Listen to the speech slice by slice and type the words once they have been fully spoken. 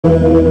don't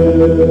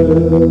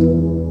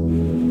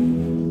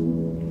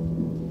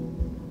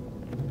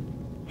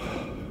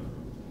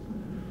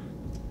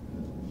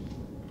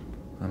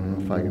know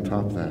if I can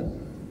top that.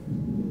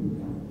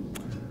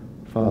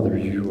 Father,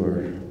 you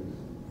are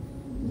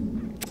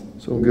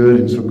so good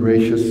and so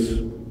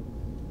gracious,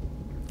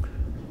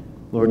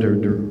 Lord, to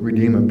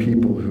redeem a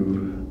people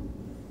who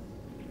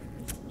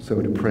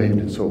so depraved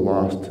and so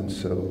lost and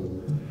so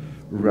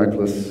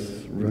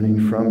reckless,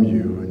 running from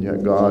you. And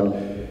yet,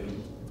 God,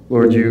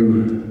 Lord,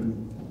 you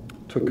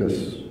took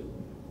us,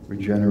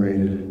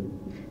 regenerated,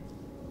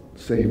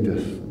 saved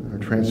us, and are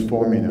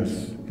transforming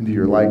us into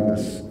your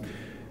likeness.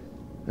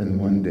 And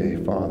one day,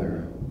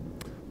 Father,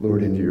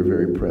 Lord, into your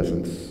very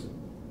presence.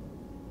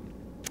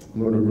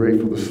 Lord, we're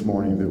grateful this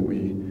morning that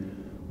we,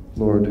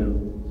 Lord,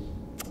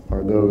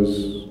 are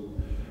those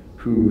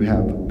who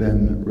have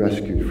been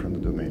rescued from the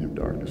domain of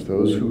darkness,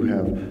 those who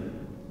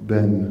have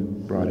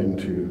been brought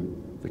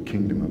into the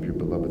kingdom of your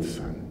beloved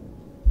Son.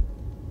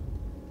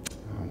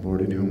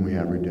 Lord, in whom we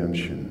have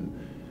redemption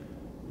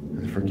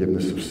and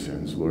forgiveness of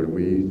sins. Lord,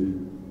 we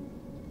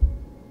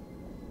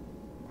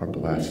are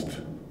blessed.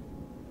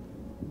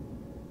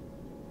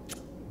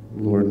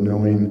 Lord,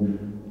 knowing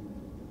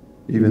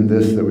even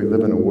this, that we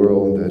live in a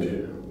world that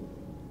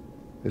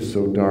is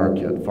so dark,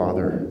 yet,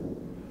 Father,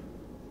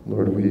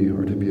 Lord, we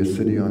are to be a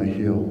city on a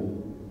hill.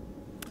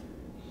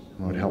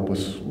 Lord, help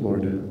us,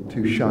 Lord,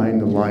 to shine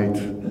the light,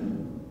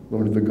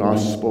 Lord, of the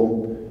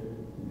gospel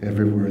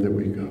everywhere that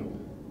we go.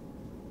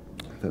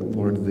 That,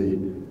 Lord,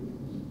 the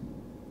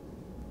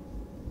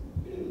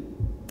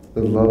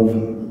love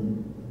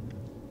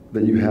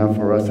that you have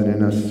for us and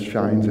in us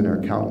shines in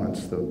our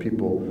countenance, that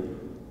people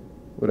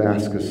would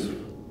ask us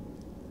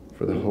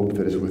for the hope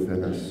that is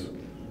within us,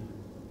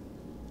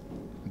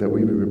 that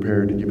we be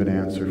prepared to give an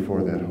answer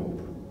for that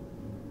hope.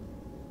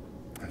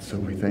 And so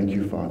we thank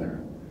you, Father,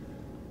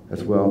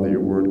 as well, that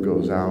your word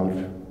goes out,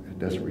 it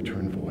doesn't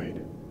return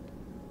void.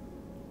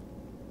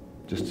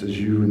 Just as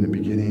you in the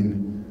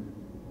beginning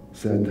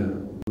said,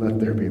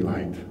 let there be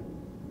light.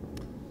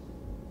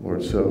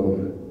 Lord, so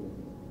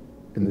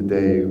in the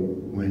day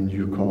when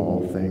you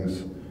call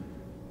things,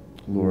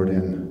 Lord,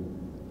 and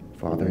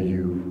Father,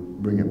 you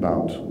bring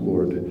about,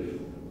 Lord,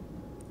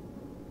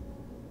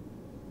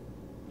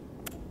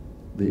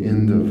 the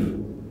end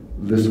of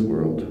this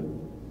world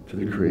to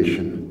the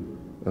creation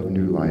of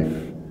new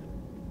life,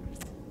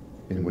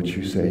 in which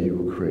you say you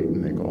will create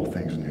and make all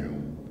things new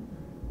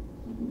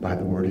by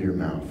the word of your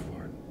mouth,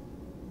 Lord.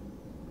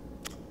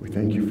 We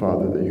thank you,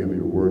 Father, that you have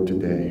your word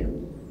today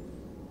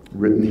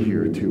written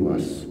here to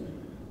us.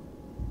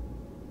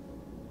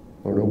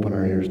 Lord, open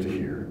our ears to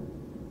hear.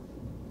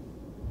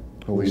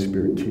 Holy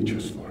Spirit, teach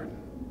us, Lord.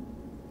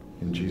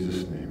 In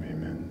Jesus' name,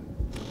 amen.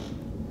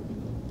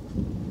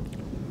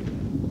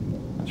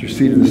 As you're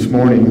seated this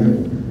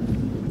morning,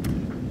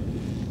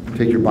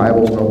 take your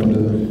Bibles and open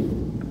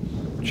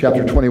to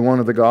chapter 21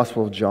 of the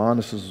Gospel of John.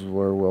 This is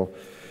where we'll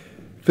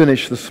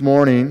finish this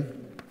morning.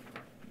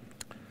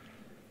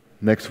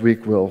 Next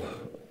week we'll,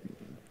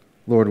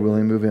 Lord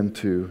willing, move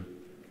into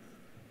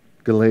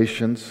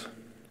Galatians.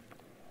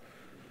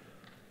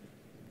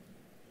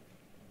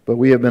 But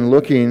we have been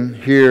looking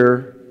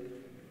here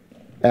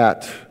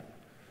at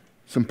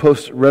some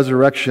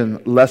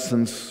post-resurrection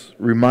lessons,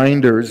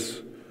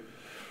 reminders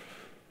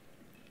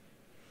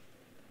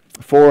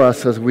for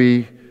us as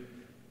we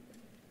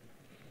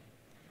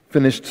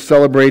finished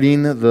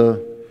celebrating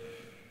the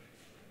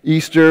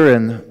Easter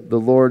and the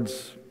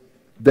Lord's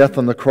death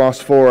on the cross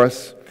for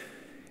us.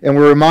 And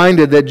we're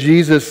reminded that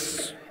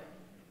Jesus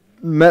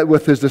met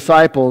with his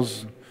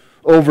disciples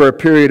over a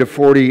period of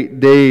 40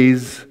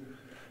 days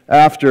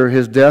after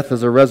his death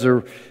as the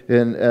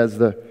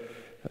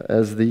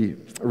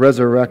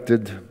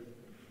resurrected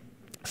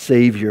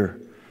Savior.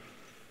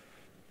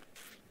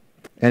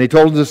 And he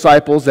told his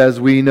disciples, as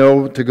we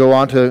know, to go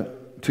on to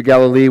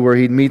Galilee, where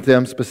he'd meet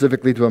them,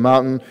 specifically to a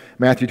mountain,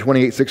 Matthew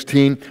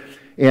 28:16,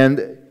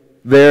 and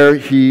there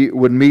he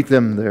would meet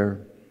them there.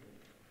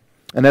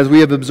 And as we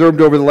have observed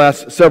over the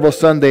last several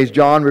Sundays,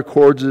 John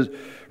records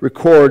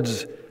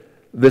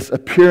this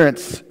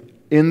appearance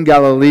in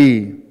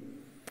Galilee.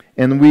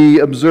 And we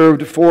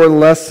observed 4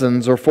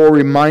 lessons or 4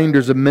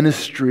 reminders of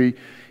ministry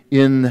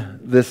in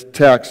this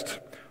text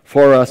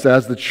for us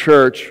as the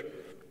church.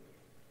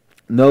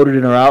 Noted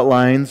in our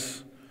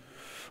outlines,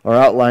 our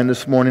outline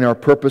this morning, our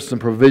purpose and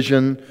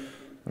provision,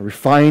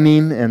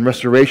 refining and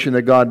restoration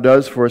that God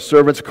does for His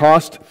servants,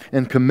 cost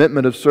and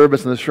commitment of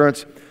service and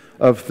assurance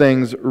of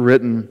things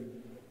written.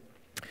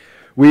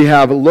 We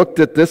have looked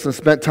at this and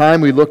spent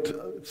time. We looked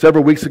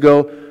several weeks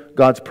ago,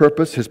 God's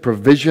purpose, His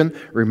provision,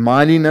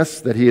 reminding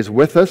us that He is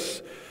with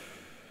us.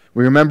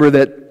 We remember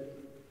that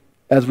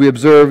as we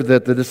observed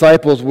that the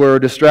disciples were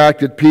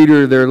distracted,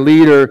 Peter, their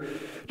leader,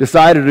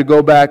 decided to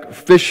go back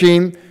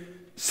fishing.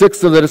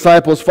 6 of the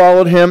disciples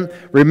followed him.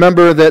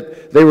 Remember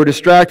that they were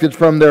distracted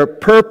from their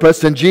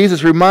purpose, and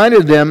Jesus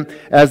reminded them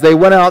as they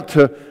went out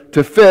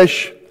to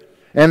fish,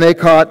 and they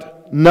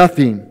caught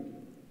nothing.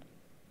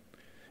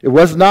 It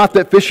was not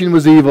that fishing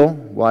was evil.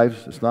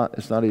 Wives, it's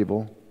not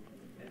evil.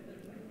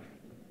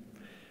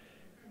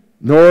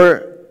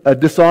 nor a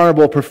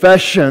dishonorable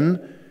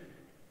profession.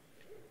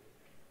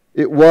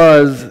 It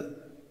was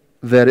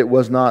that it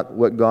was not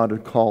what God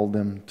had called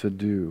them to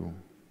do.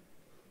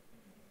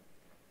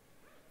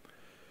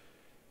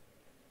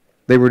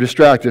 They were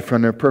distracted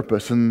from their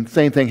purpose. And the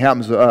same thing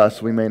happens to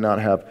us. We may not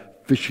have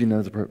fishing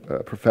as a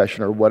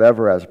profession or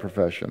whatever as a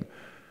profession,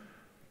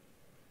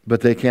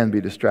 but they can be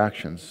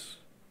distractions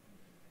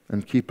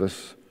and keep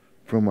us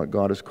from what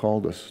God has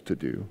called us to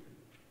do.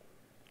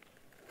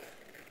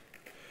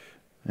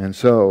 And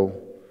so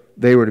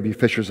they were to be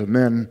fishers of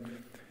men.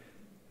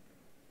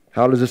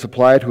 How does this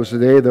apply to us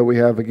today, though we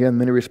have, again,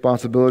 many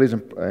responsibilities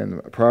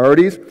and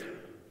priorities?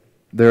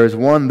 There is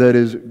one that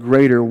is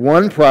greater,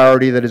 one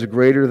priority that is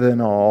greater than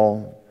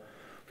all,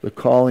 the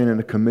calling and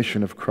the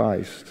commission of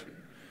Christ.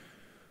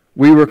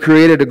 We were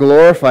created to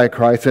glorify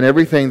Christ in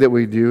everything that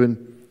we do,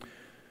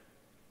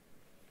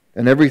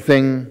 and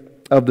everything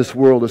of this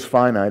world is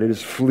finite. It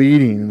is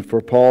fleeting.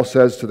 For Paul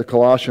says to the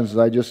Colossians, as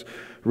I just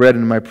read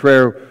in my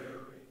prayer,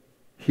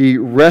 He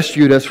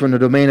rescued us from the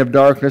domain of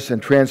darkness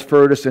and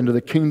transferred us into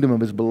the kingdom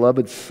of His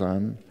beloved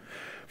Son.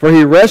 For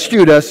He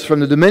rescued us from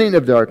the dominion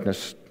of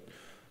darkness.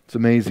 It's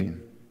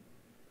amazing.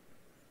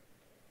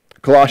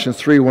 Colossians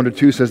 3,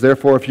 1-2 says,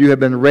 Therefore, if you have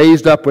been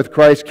raised up with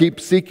Christ, keep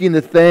seeking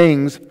the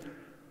things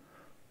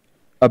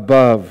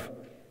above,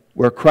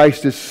 where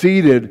Christ is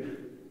seated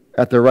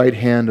at the right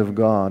hand of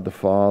God the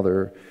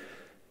Father.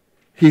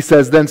 He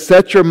says, Then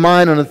set your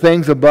mind on the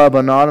things above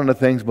and not on the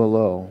things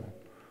below.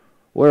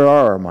 Where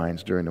are our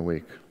minds during the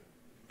week?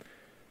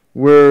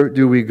 Where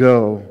do we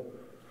go?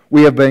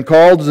 We have been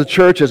called as a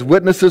church as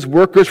witnesses,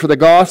 workers for the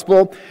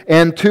gospel,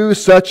 and to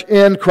such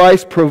end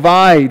Christ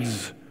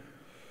provides.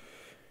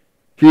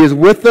 He is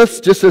with us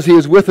just as He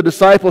is with the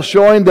disciples,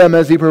 showing them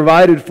as He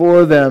provided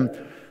for them.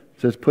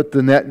 He says, put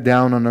the net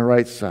down on the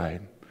right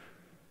side.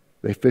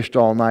 They fished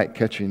all night,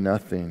 catching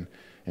nothing.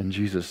 And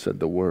Jesus said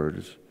the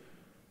words,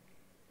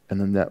 and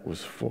the net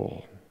was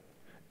full.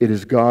 It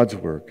is God's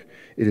work.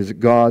 It is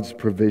God's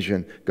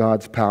provision,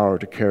 God's power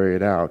to carry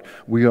it out.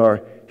 We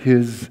are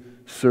His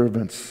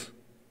servants,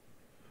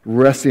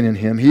 resting in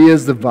Him. He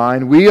is the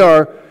vine. We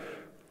are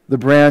the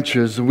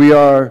branches. We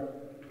are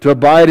to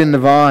abide in the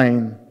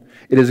vine.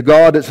 It is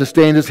God that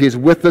sustains us. He is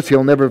with us.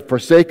 He'll never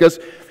forsake us.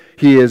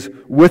 He is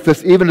with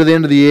us even to the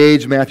end of the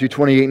age, Matthew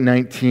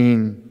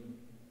 28:19.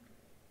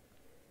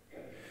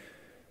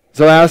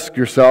 So ask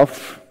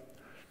yourself,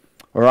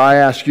 or I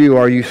ask you,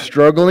 are you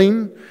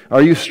struggling?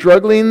 Are you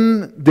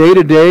struggling day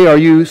to day? Are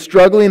you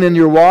struggling in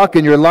your walk,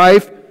 in your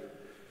life?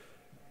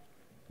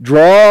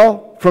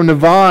 Draw from the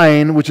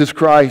vine, which is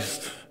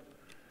Christ.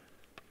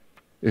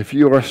 If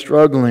you are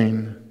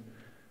struggling,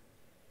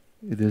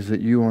 it is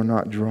that you are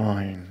not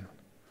drawing,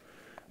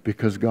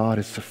 because God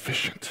is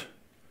sufficient.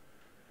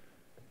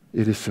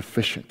 It is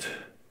sufficient.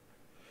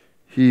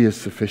 He is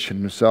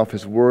sufficient Himself.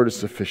 His word is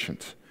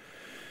sufficient.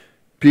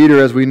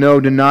 Peter, as we know,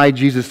 denied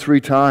Jesus 3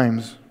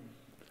 times.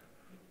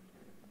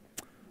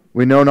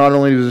 We know not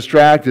only he was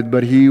distracted,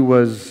 but he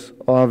was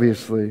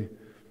obviously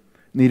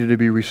needed to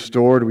be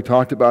restored. We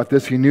talked about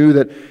this. He knew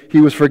that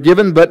he was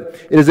forgiven, but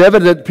it is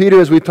evident that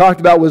Peter, as we talked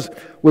about,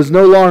 was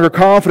no longer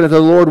confident that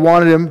the Lord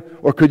wanted him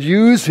or could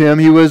use him.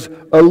 He was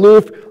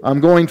aloof.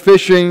 I'm going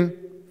fishing.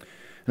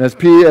 And as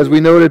we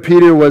noted,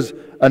 Peter was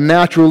a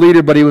natural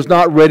leader, but he was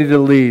not ready to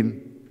lead.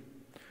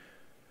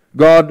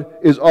 God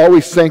is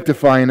always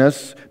sanctifying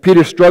us.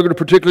 Peter struggled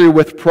particularly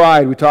with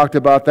pride. We talked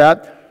about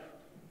that.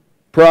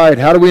 Pride.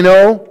 How do we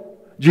know?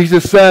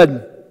 Jesus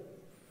said,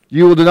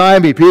 you will deny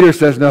me. Peter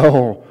says,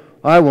 no,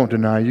 I won't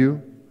deny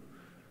you.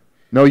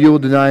 No, you will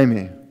deny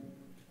me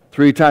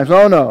 3 times.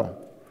 Oh, no.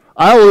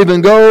 I will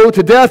even go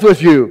to death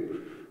with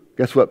you.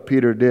 Guess what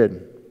Peter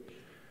did?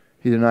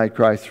 He denied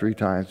Christ 3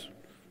 times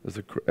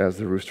as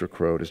the rooster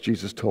crowed, as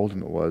Jesus told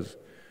him it was.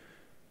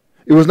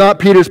 It was not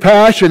Peter's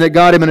passion that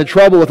got him into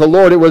trouble with the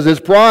Lord. It was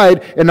his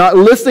pride in not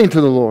listening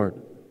to the Lord.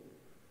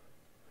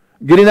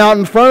 Getting out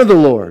in front of the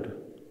Lord.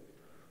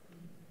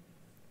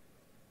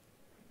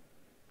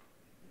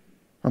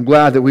 I'm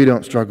glad that we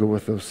don't struggle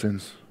with those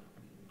sins.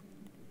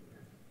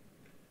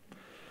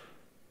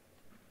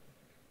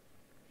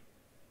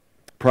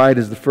 Pride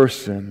is the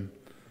first sin.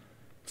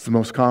 It's the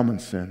most common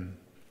sin.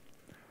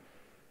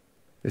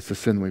 It's the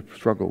sin we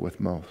struggle with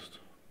most.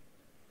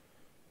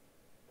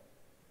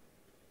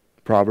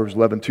 Proverbs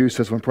 11:2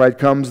 says, when pride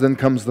comes, then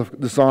comes the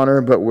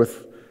dishonor, but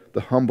with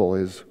the humble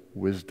is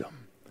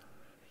wisdom.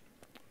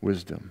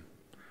 Wisdom.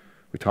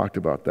 We talked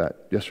about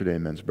that yesterday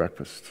in men's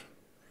breakfast.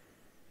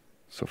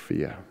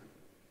 Sophia.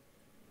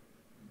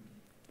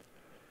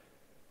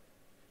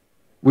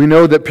 We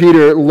know that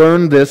Peter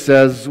learned this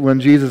as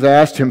when Jesus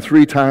asked him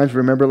 3 times.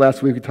 Remember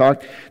last week we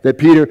talked that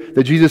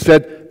Jesus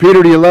said,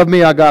 Peter, do you love me?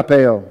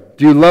 Agapeo.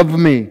 Do you love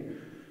me?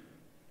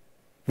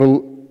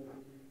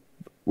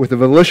 With a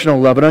volitional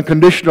love, an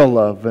unconditional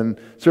love. And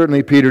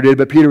certainly Peter did,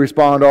 but Peter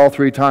responded all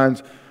 3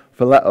 times,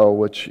 phileo,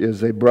 which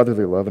is a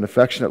brotherly love, an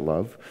affectionate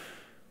love.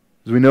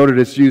 As we noted,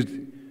 it's used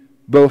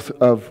both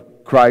of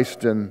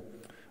Christ and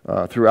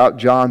throughout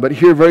John, but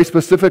here very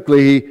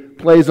specifically he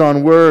plays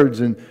on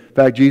words, and In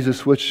fact, Jesus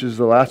switches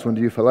the last one,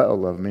 do you phileo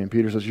love me? And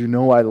Peter says, you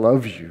know I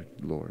love you,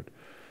 Lord.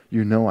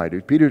 You know I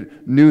do. Peter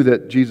knew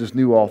that Jesus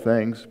knew all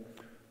things.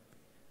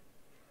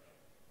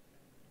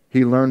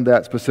 He learned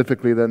that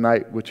specifically the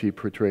night which he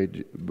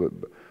betrayed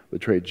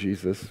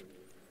Jesus.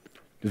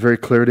 It's very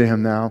clear to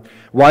him now.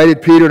 Why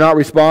did Peter not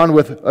respond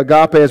with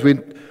agape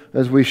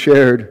as we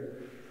shared?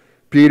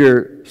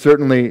 Peter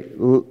certainly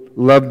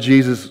loved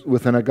Jesus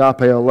with an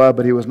agape love,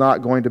 but he was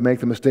not going to make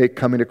the mistake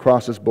coming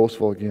across as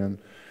boastful again.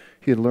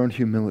 He had learned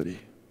humility.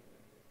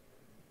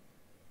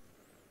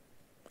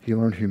 He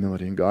learned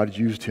humility, and God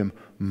used him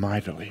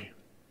mightily.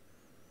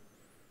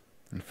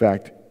 In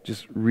fact,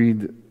 just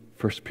read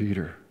 1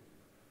 Peter.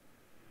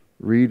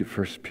 Read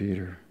 1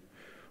 Peter.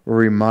 We're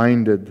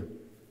reminded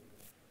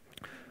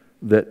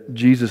that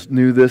Jesus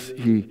knew this.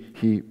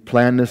 He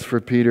planned this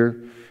for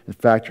Peter. In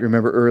fact, you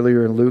remember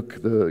earlier in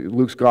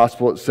Luke's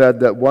gospel, it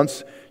said that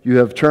once you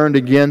have turned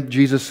again,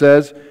 Jesus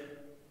says,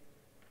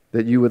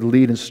 that you would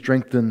lead and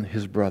strengthen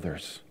his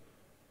brothers.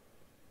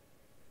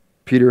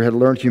 Peter had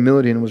learned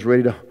humility and was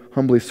ready to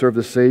humbly serve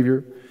the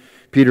Savior.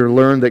 Peter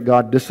learned that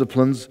God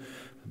disciplines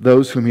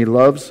those whom he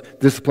loves.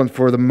 Discipline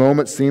for the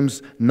moment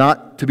seems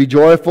not to be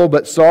joyful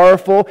but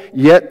sorrowful.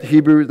 Yet,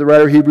 the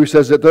writer of Hebrews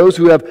says that those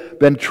who have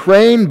been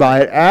trained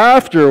by it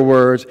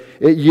afterwards,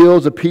 it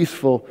yields a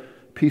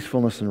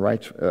peacefulness and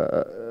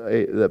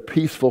the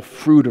peaceful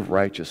fruit of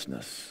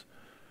righteousness.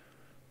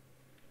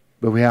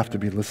 But we have to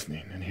be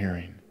listening and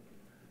hearing.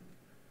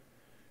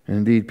 And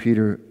indeed,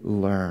 Peter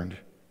learned.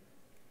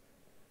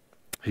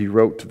 He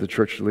wrote to the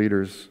church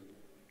leaders.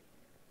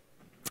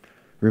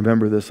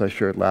 Remember this I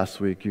shared last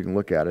week. You can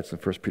look at it. It's in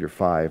 1 Peter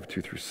 5,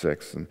 2 through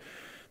 6. And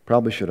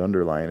probably should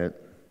underline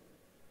it.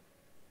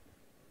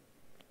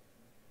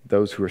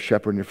 Those who are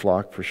shepherding your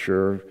flock, for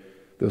sure.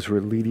 Those who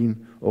are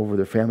leading over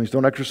their families.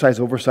 Don't exercise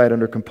oversight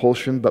under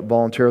compulsion, but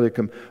voluntarily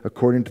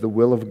according to the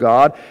will of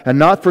God. And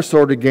not for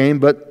sordid gain,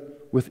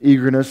 but with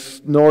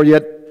eagerness, nor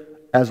yet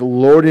as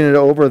lording it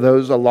over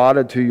those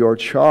allotted to your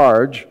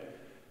charge,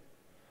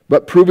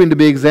 but proving to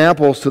be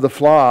examples to the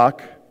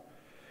flock.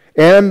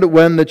 And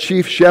when the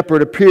chief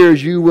shepherd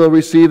appears, you will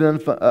receive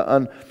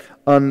an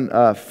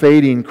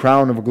unfading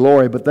crown of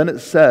glory. But then it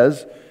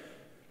says,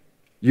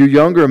 you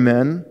younger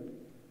men,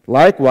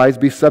 likewise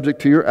be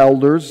subject to your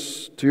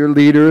elders, to your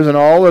leaders, and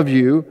all of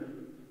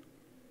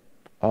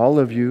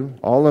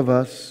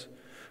us,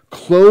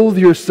 clothe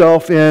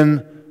yourself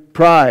in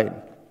pride.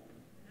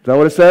 Is that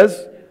what it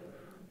says?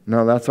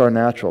 No, that's our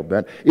natural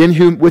bent.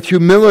 With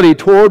humility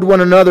toward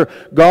one another,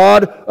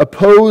 God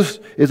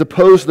is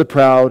opposed to the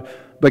proud,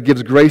 but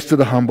gives grace to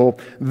the humble.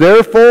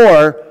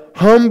 Therefore,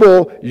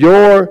 humble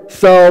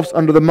yourselves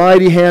under the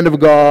mighty hand of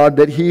God,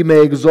 that he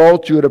may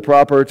exalt you at the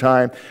proper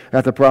time.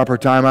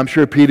 I'm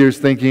sure Peter's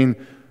thinking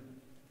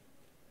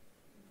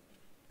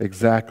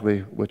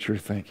exactly what you're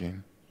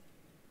thinking.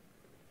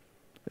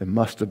 It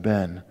must have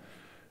been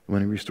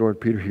when he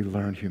restored Peter, he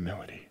learned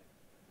humility.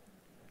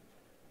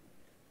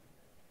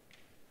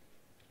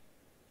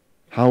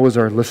 How was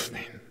our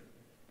listening?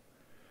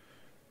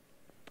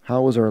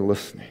 How was our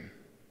listening?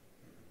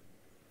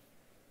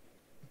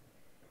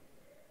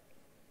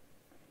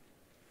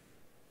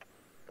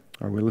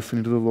 Are we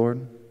listening to the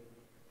Lord?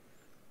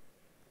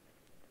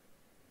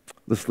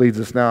 This leads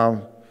us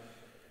now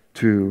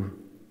to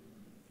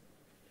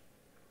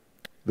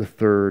the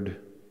third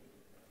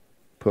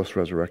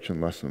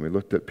post-resurrection lesson. We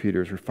looked at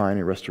Peter's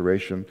refining,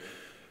 restoration.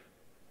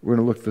 We're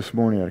going to look this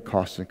morning at a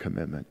cost and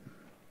commitment.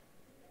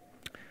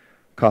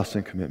 Cost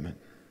and commitment.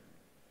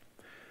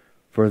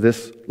 For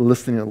this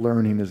listening and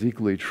learning is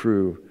equally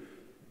true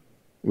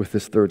with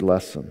this third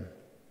lesson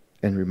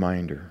and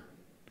reminder.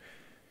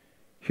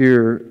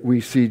 Here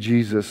we see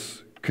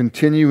Jesus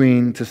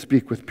continuing to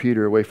speak with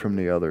Peter away from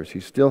the others.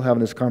 He's still having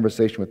this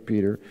conversation with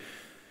Peter.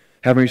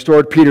 Having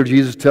restored Peter,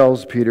 Jesus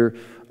tells Peter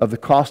of the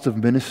cost of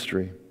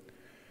ministry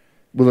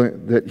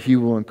that he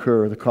will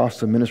incur, the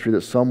cost of ministry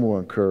that some will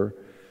incur,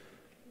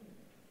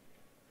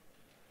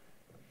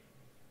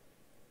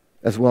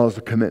 as well as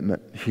the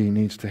commitment he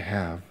needs to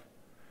have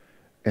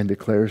and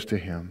declares to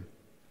him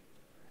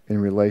in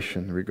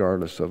relation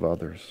regardless of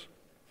others.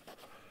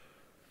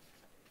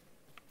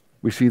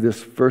 We see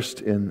this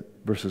first in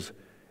verses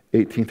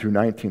 18 through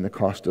 19, the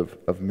cost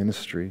of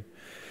ministry.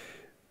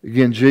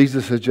 Again,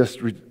 Jesus has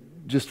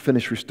just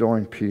finished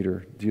restoring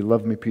Peter. Do you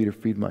love me, Peter?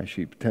 Feed my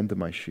sheep, tend to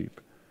my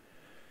sheep.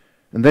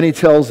 And then he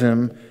tells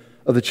him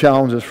of the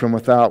challenges from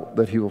without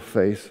that he will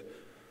face.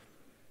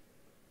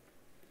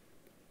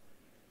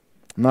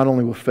 Not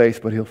only will face,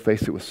 but he'll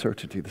face it with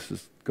certainty. This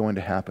is going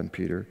to happen,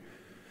 Peter.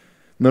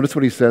 Notice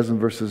what he says in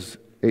verses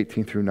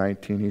 18 through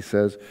 19. He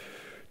says,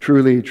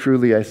 truly,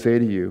 truly, I say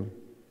to you,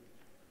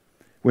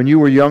 when you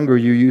were younger,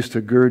 you used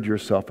to gird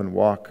yourself and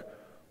walk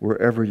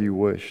wherever you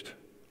wished.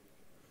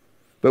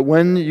 But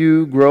when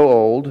you grow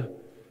old,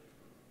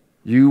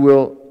 you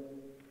will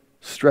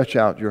stretch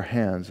out your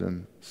hands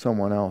and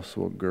someone else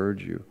will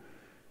gird you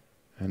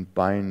and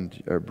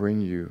bind or bring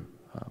you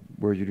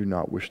where you do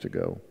not wish to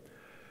go.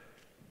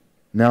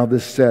 Now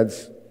this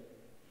says,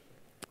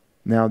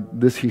 Now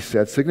this he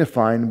said,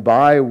 signifying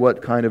by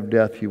what kind of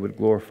death he would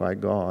glorify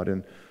God.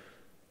 And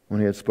when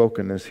he had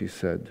spoken this, he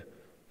said,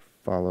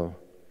 follow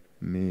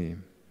me.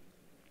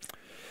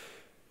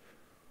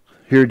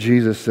 Here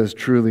Jesus says,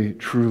 truly,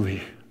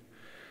 truly.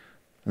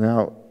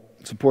 Now,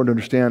 it's important to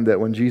understand that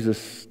when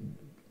Jesus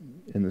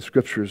in the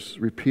Scriptures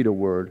repeat a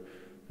word,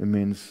 it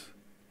means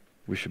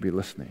we should be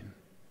listening.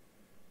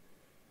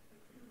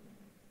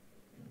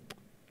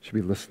 Should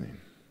be listening.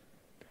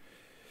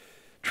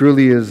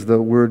 Truly is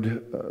the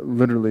word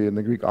literally in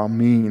the Greek,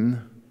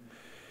 amen.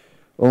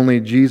 Only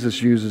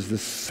Jesus uses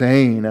this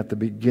saying at the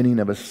beginning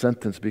of a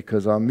sentence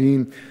because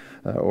amen,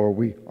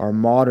 our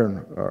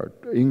modern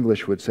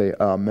English would say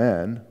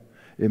amen.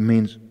 It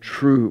means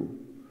true,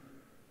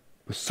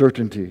 with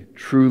certainty,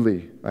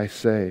 truly I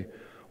say,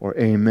 or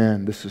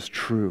amen, this is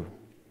true.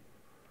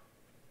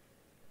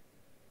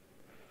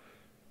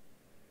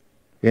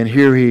 And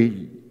here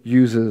he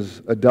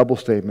uses a double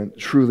statement,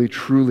 truly,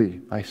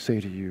 truly I say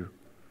to you,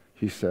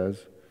 he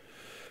says.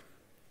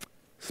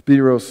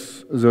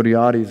 Spiros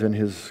Zodhiates in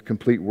his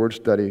complete word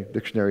study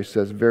dictionary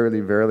says,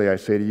 verily, verily I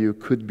say to you,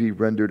 could be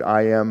rendered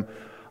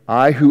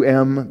I who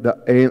am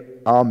the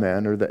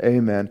amen, or the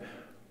amen,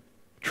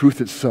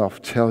 truth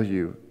itself tell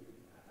you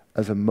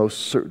as a most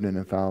certain and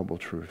infallible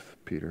truth,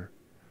 Peter.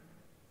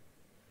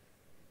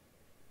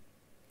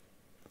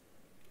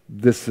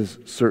 This is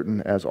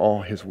certain as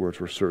all his words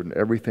were certain.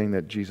 Everything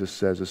that Jesus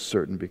says is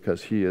certain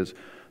because he is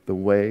the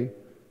way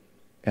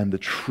and the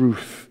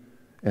truth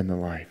and the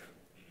life.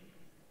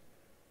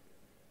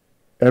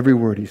 Every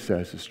word he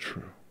says is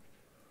true.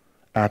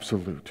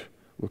 Absolute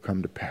will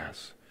come to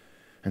pass.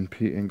 And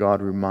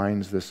God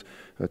reminds this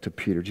to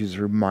Peter. Jesus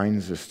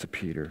reminds this to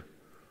Peter.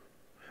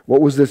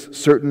 What was this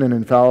certain and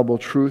infallible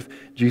truth?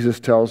 Jesus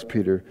tells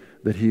Peter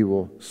that he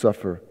will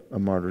suffer a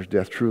martyr's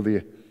death.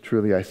 Truly,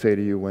 truly I say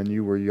to you, when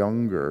you were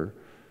younger,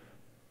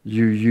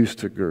 you used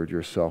to gird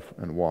yourself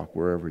and walk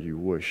wherever you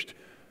wished.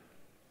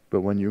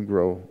 But when you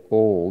grow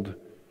old,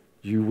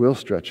 you will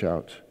stretch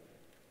out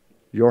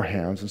your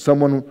hands, and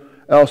someone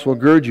else will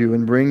gird you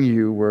and bring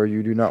you where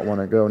you do not want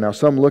to go. Now,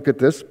 some look at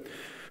this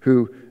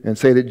and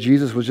say that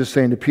Jesus was just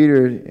saying to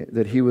Peter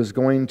that he was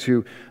going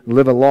to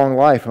live a long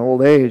life in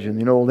old age.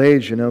 And in old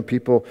age,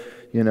 people,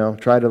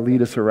 try to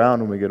lead us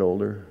around when we get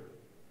older.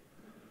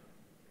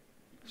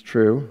 It's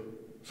true.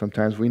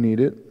 Sometimes we need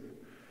it.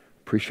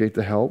 Appreciate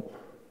the help.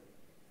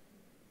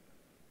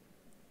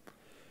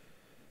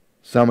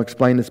 Some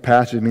explain this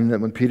passage meaning that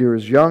when Peter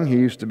was young, he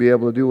used to be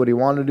able to do what he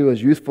wanted to do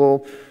as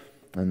youthful,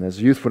 and as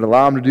youth would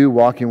allow him to do,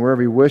 walking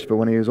wherever he wished. But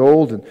when he was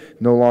old, and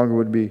no longer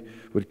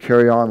would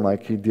carry on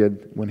like he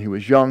did when he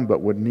was young,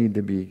 but would need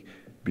to be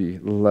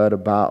led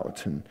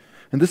about. And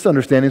this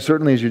understanding,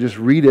 certainly as you just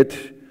read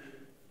it,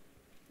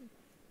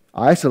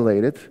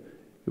 isolate it,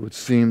 it would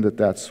seem that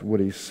that's what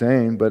he's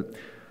saying. But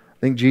I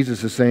think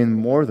Jesus is saying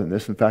more than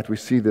this. In fact, we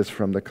see this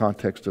from the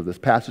context of this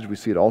passage. We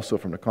see it also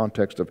from the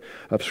context of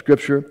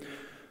Scripture.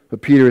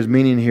 But Jesus'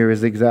 meaning here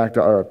is the exact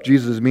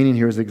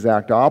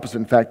opposite.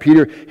 In fact,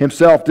 Peter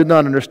himself did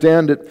not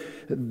understand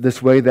it this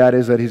way, that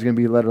is, that he's going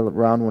to be led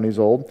around when he's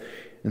old.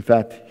 In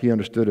fact, he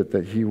understood it,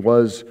 that he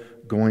was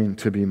going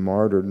to be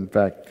martyred. In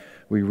fact,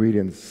 we read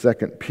in 2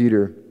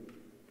 Peter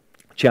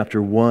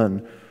chapter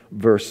 1,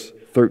 verse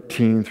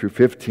 13 through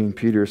 15,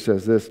 Peter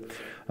says this,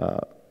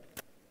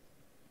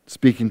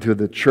 speaking to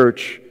the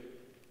church,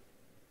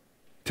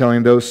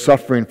 telling those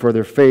suffering for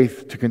their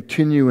faith to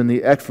continue in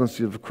the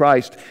excellency of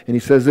Christ. And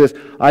he says this,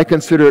 I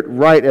consider it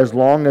right as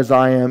long as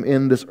I am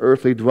in this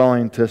earthly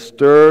dwelling to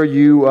stir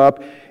you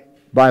up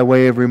by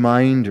way of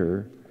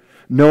reminder,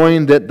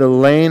 knowing that the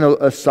laying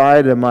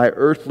aside of my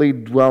earthly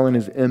dwelling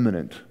is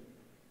imminent.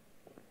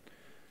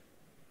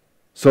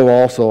 So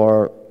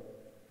also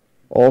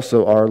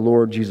our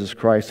Lord Jesus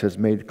Christ has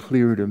made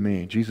clear to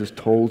me. Jesus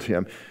told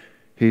him.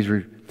 He's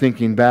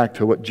thinking back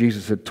to what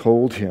Jesus had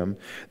told him.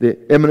 The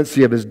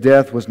imminency of his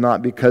death was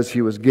not because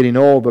he was getting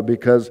old, but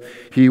because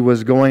he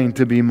was going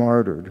to be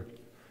martyred.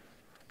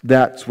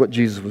 That's what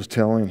Jesus was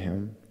telling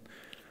him.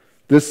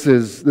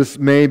 This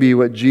may be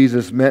what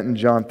Jesus meant in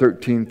John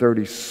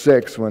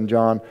 13:36 when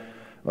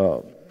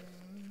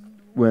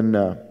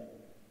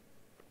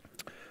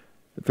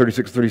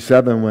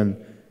 36:37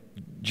 when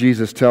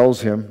Jesus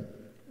tells him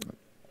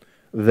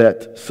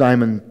that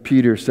Simon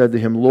Peter said to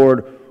him,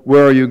 Lord,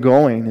 where are you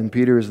going? And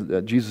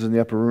Jesus in the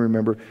upper room,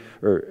 remember,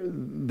 or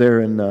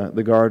there in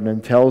the garden,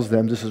 and tells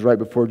them, this is right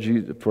before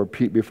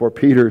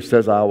Peter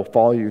says, I will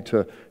follow you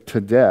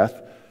to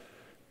death.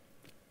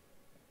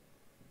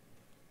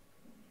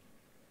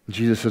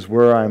 Jesus says,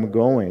 where I am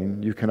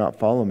going, you cannot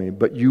follow me,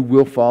 but you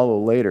will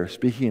follow later.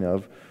 Speaking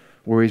of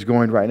where he's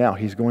going right now,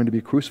 he's going to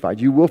be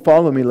crucified. You will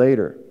follow me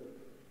later,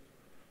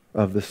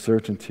 of this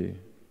certainty.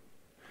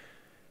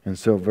 And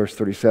so verse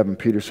 37,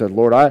 Peter said,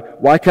 Lord,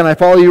 why can't I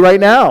follow you right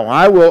now?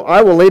 I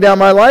will lay down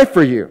my life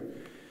for you.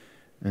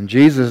 And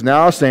Jesus is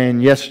now saying,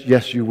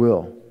 yes, you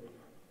will.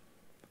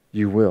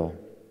 You will.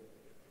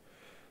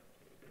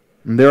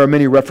 And there are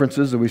many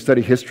references, and we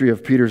study history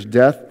of Peter's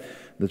death.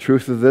 The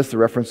truth of this, the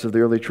reference of the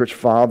early church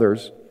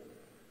fathers,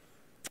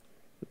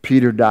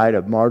 Peter died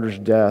a martyr's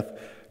death.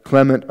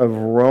 Clement of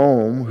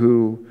Rome,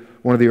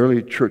 one of the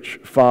early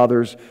church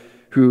fathers,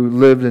 who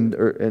lived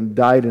and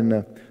died in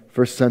the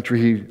first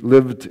century, he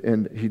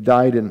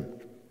died in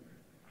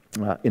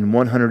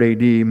 100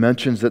 A.D.,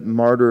 mentions that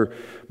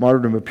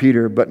martyrdom of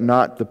Peter, but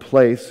not the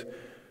place.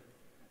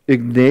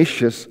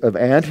 Ignatius of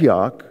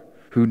Antioch,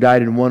 who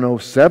died in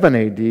 107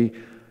 A.D.,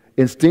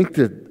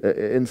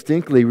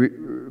 instinctively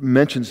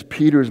mentions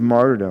Peter's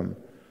martyrdom,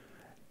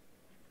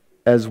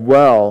 as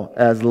well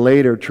as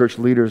later church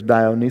leaders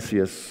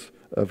Dionysius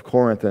of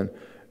Corinth and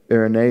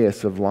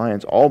Irenaeus of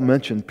Lyons all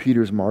mention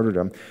Peter's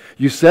martyrdom.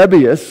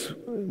 Eusebius,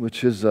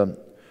 which is an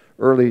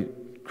early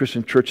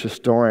Christian church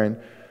historian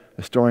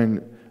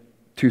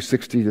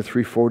 260 to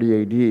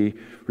 340 A.D.,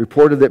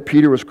 reported that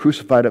Peter was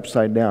crucified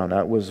upside down.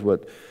 That was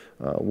what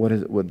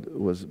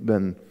was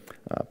been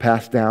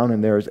passed down,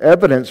 and there is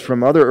evidence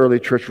from other early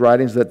church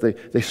writings that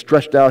they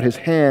stretched out his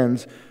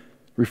hands,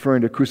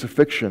 referring to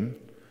crucifixion.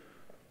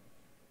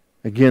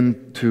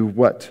 Again, to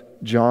what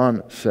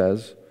John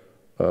says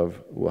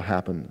of what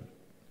happened,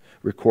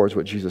 records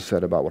what Jesus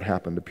said about what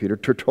happened to Peter.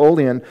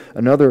 Tertullian,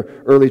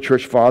 another early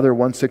church father,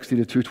 160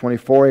 to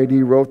 224 AD,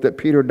 wrote that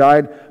Peter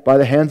died by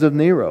the hands of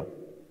Nero,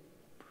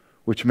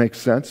 which makes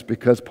sense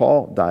because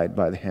Paul died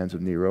by the hands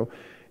of Nero.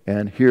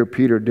 And here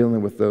Peter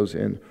dealing with those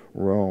in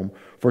Rome.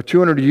 For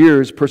 200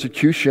 years,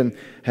 persecution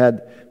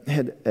had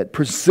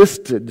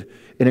persisted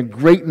in a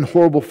great and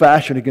horrible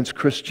fashion against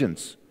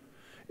Christians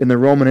in the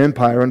Roman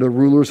Empire under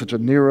rulers such as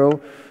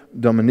Nero,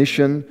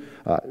 Domitian,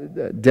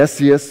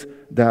 Decius,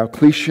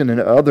 Diocletian, and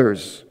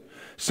others.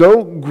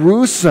 So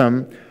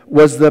gruesome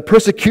was the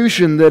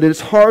persecution that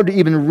it's hard to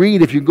even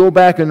read if you go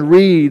back and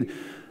read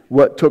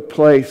what took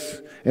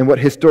place and what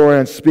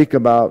historians speak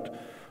about,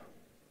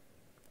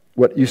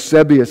 what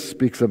Eusebius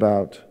speaks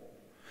about.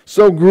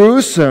 So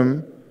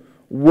gruesome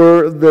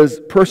were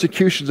the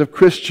persecutions of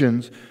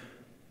Christians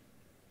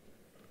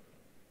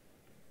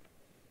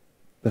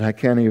that I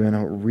can't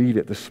even read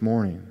it this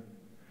morning.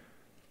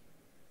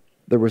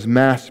 There was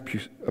mass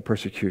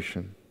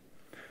persecution.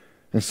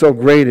 And so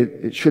great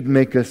it should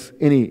make us,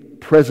 any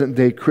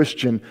present-day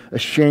Christian,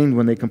 ashamed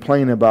when they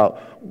complain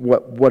about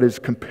what is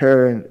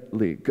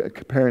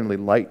comparatively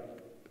light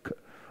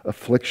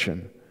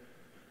affliction.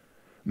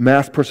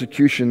 Mass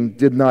persecution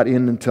did not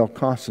end until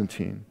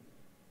Constantine.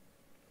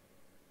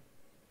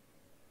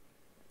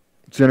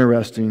 It's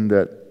interesting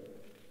that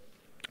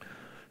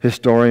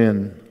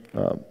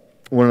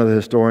one of the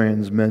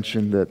historians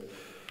mentioned that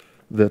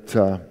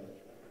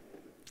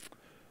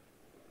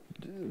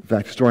in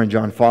fact, historian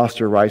John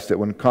Foster writes that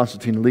when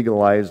Constantine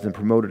legalized and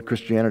promoted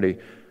Christianity,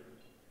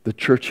 the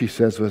church, he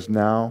says, was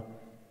now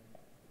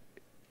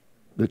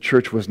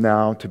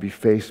to be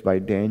faced by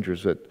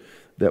dangers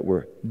that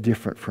were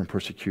different from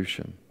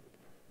persecution.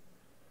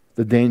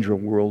 The danger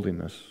of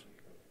worldliness,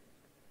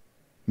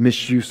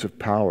 misuse of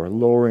power,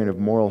 lowering of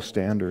moral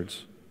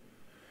standards,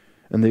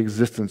 and the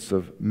existence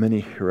of many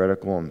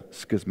heretical and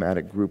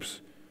schismatic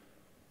groups,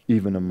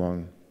 even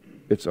among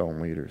its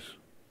own leaders.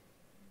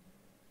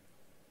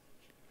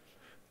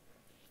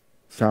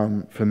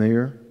 Sound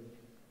familiar?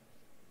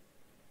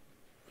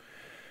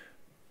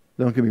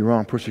 Don't get me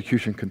wrong,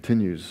 persecution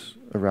continues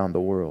around the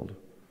world.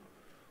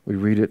 We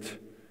read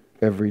it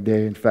every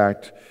day. In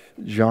fact,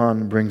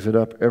 John brings it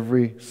up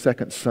every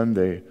second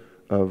Sunday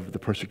of the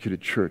persecuted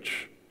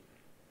church.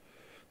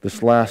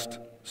 This last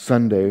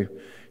Sunday,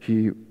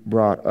 he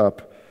brought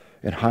up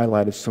and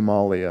highlighted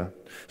Somalia.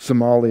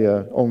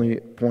 Somalia, only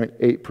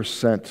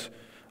 0.8%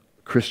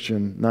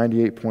 Christian,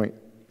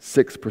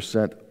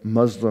 98.6%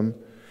 Muslim.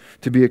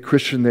 To be a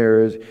Christian there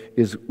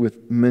is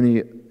with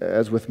many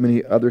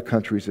other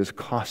countries, is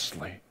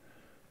costly.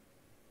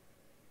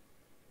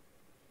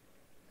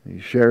 He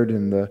shared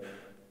in the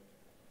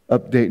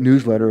update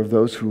newsletter of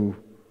those who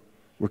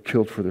were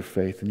killed for their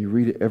faith, and you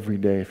read it every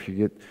day if you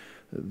get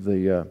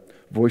the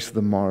Voice of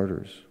the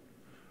Martyrs,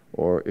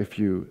 or if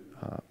you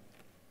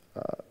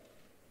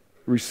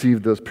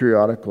receive those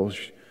periodicals,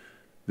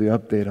 the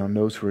update on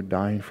those who are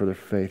dying for their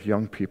faith,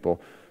 young people,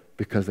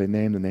 because they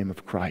name the name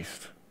of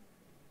Christ.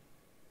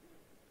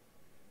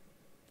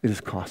 It is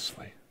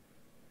costly.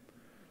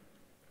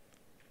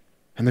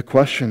 And the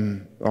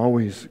question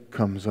always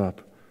comes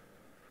up,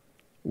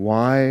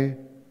 why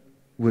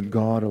would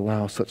God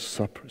allow such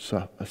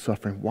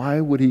suffering?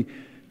 Why would He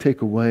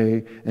take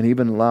away and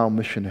even allow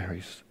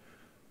missionaries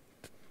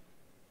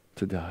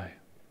to die?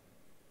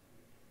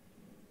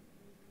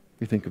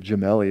 You think of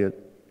Jim Elliot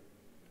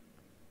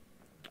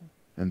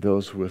and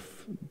those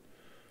with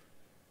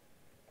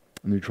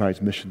New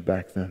Tribes Mission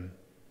back then.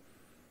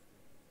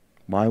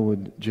 Why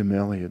would Jim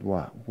Elliot,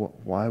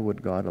 why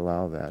would God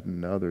allow that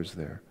and others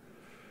there?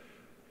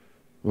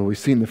 Well, we've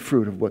seen the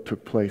fruit of what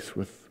took place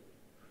with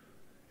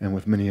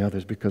many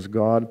others, because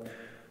God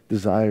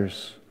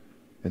desires,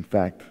 in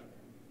fact,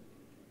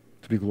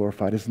 to be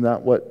glorified. Isn't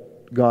that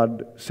what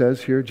God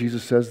says here?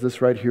 Jesus says this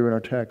right here in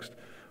our text.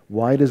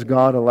 Why does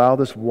God allow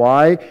this?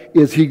 Why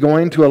is He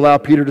going to allow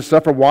Peter to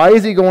suffer? Why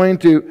is He going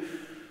to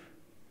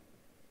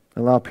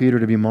allow Peter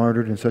to be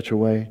martyred in such a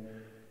way?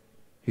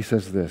 He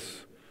says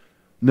this,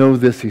 Know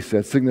this, he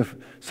said,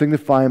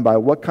 signifying by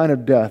what kind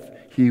of death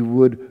he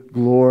would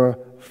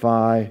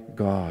glorify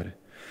God.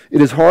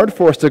 It is hard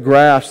for us to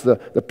grasp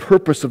the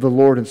purpose of the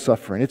Lord in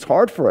suffering. It's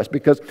hard for us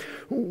because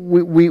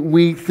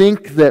we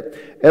think that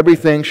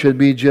everything should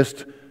be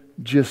just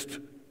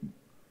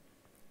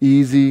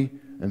easy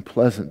and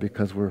pleasant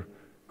because we're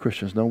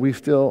Christians. No,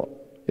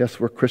 yes,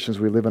 we're Christians.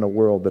 We live in a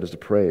world that is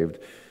depraved,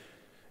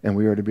 and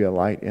we are to be a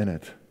light in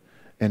it,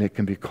 and it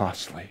can be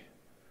costly.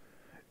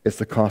 It's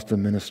the cost of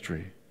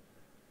ministry.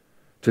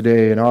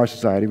 Today in our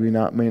society, we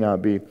may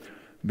not be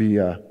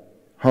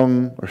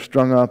hung or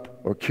strung up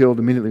or killed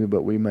immediately,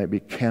 but we might be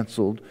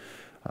canceled,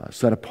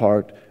 set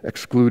apart,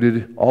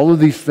 excluded, all of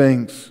these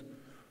things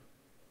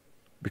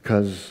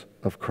because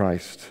of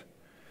Christ,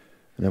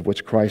 and of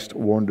which Christ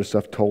warned us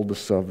of, told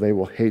us of. They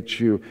will hate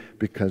you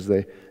because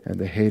they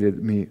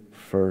hated me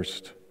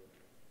first.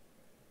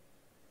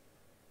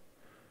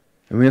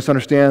 And we must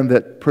understand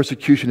that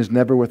persecution is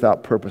never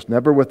without purpose,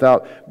 never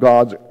without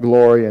God's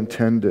glory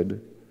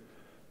intended.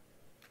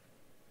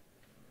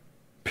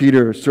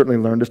 Peter certainly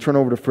learned. Let's turn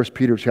over to 1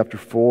 Peter chapter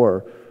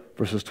 4,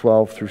 verses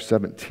 12 through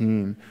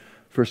 17.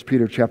 1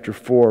 Peter chapter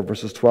 4,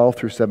 verses 12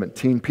 through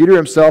 17. Peter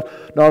himself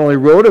not only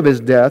wrote of his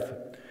death,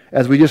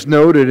 as we just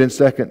noted in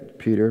 2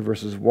 Peter,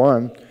 verses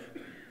 1,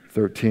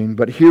 13,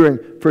 but here in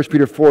 1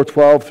 Peter 4,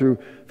 12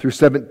 through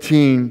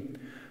 17,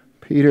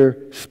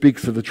 Peter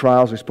speaks of the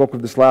trials. We spoke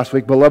of this last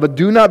week. Beloved,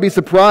 do not be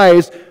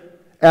surprised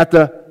at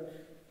the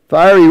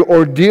fiery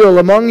ordeal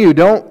among you.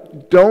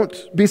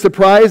 Don't be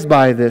surprised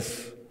by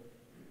this,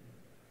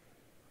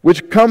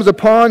 which comes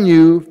upon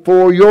you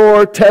for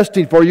your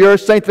testing, for your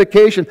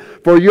sanctification,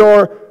 for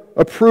your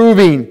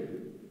approving,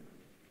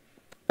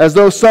 as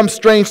though some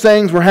strange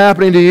things were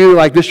happening to you,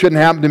 like this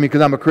shouldn't happen to me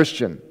because I'm a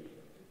Christian.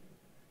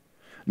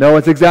 No,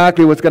 it's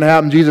exactly what's going to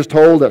happen. Jesus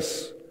told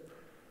us.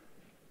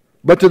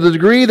 But to the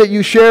degree that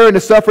you share in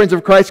the sufferings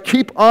of Christ,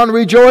 keep on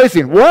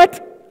rejoicing.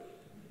 What?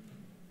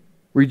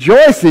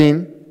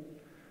 Rejoicing?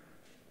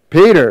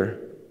 Peter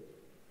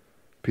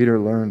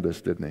learned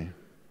this, didn't he?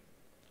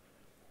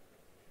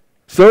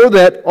 So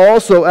that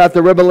also at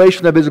the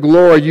revelation of His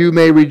glory you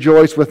may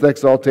rejoice with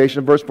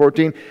exaltation. Verse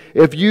 14,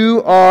 if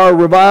you are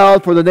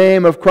reviled for the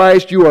name of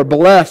Christ, you are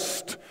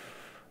blessed.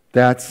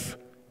 That's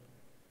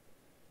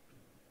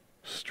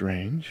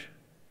strange.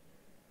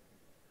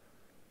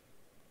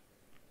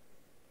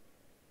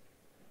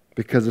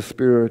 Because the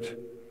Spirit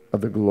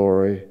of the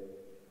glory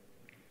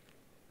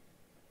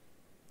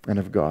and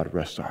of God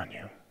rests on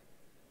you.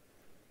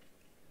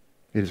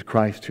 It is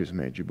Christ who has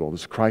made you bold.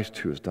 It's Christ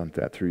who has done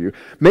that through you.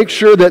 Make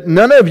sure that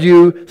none of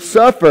you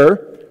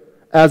suffer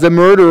as a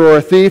murderer or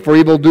a thief or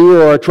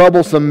evildoer or a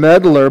troublesome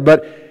meddler.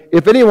 But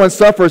if anyone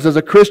suffers as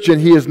a Christian,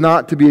 he is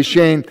not to be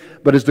ashamed,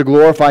 but is to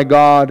glorify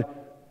God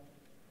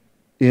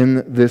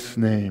in this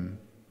name.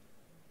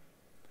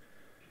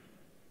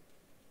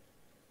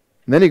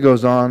 And then he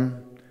goes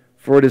on,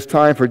 for it is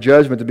time for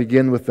judgment to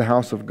begin with the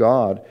house of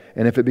God.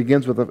 And if it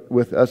begins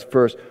with us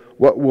first,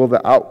 what will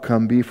the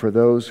outcome be for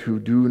those who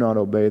do not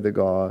obey the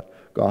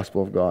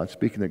gospel of God?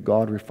 Speaking that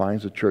God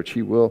refines the church,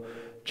 He will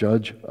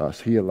judge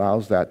us. He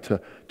allows that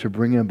to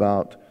bring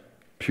about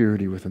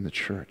purity within the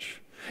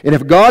church. And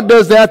if God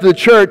does that to the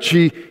church,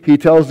 He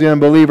tells the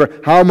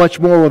unbeliever, how much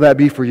more will that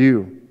be for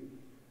you?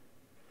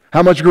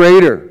 How much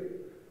greater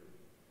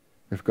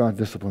if God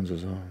disciplines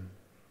His own?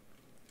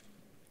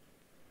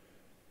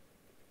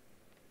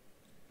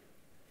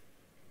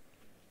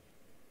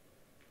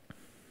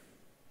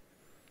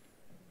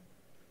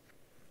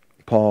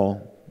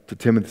 Paul to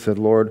Timothy said,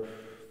 Lord,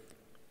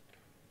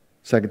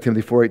 2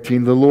 Timothy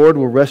 4:18, the Lord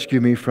will rescue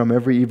me from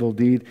every evil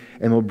deed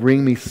and will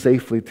bring me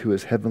safely to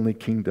His heavenly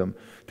kingdom.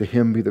 To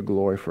Him be the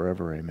glory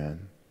forever.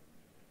 Amen.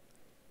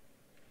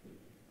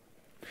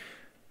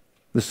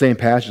 The same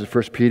passage of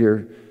 1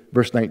 Peter,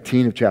 verse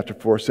 19 of chapter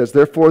 4 says,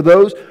 therefore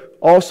those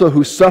also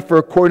who suffer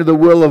according to the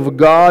will of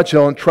God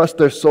shall entrust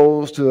their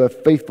souls to a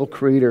faithful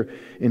Creator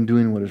in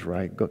doing what is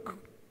right.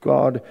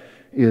 God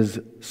is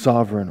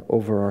sovereign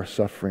over our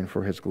suffering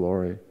for His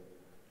glory.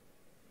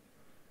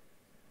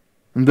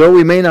 And though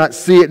we may not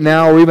see it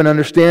now or even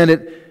understand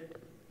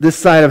it this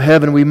side of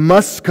heaven, we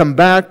must come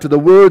back to the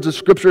words of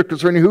Scripture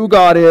concerning who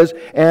God is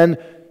and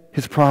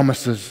His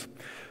promises.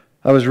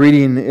 I was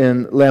reading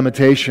in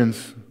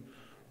Lamentations.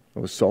 I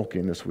was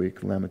sulking this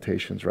week,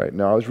 Lamentations right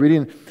now. I was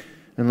reading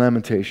in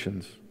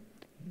Lamentations.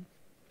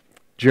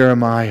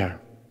 Jeremiah.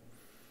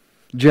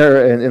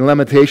 In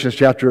Lamentations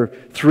chapter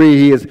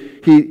 3,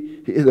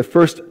 the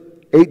first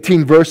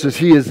 18 verses,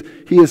 he is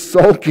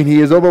sulking. He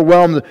is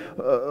overwhelmed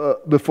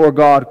before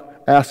God,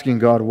 asking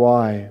God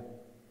why.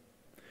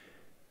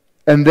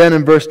 And then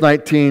in verse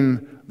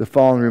 19, the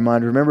following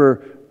reminder.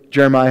 Remember,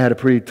 Jeremiah had a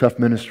pretty tough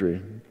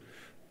ministry.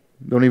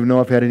 Don't even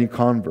know if he had any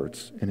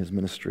converts in his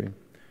ministry.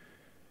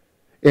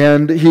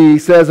 And he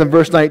says in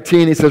verse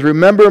 19, he says,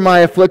 remember my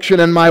affliction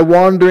and my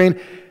wandering,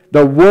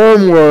 the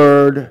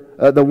wormwood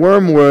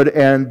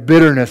and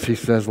bitterness, he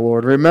says,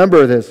 Lord.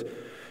 Remember this.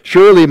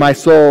 Surely my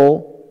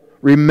soul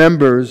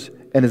remembers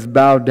and is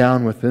bowed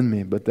down within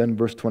me. But then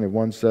verse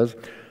 21 says,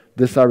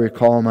 This I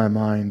recall in my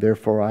mind,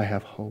 therefore I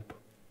have hope.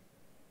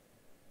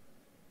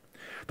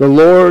 The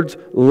Lord's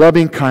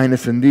loving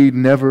kindness indeed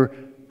never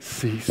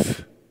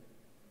cease,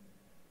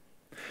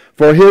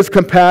 for His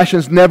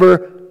compassions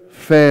never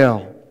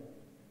fail.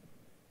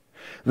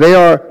 They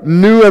are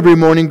new every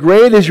morning.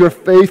 Great is your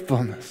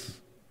faithfulness.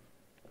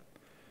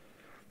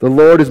 The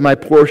Lord is my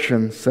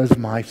portion, says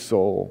my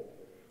soul.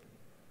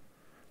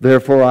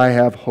 Therefore I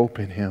have hope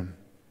in Him.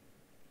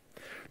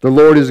 The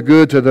Lord is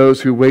good to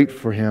those who wait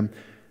for Him,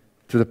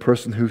 to the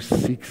person who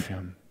seeks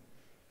Him.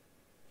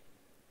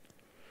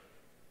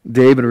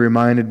 David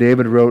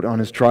wrote on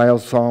his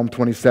trials, Psalm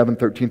 27,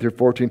 13 through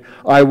 14,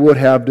 I would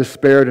have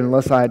despaired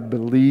unless I had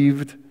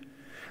believed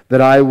that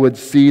I would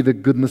see the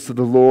goodness of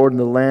the Lord in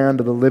the land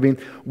of the living.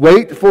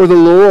 Wait for the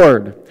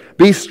Lord.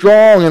 Be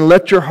strong and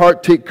let your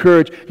heart take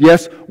courage.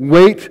 Yes,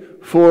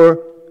 wait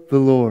for the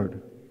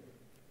Lord.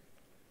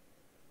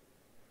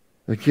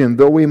 Again,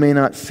 though we may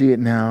not see it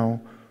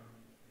now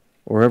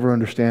or ever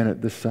understand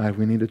it this side,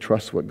 we need to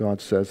trust what God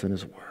says in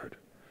His Word.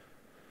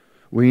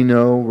 We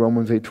know,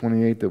 Romans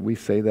 8:28, that we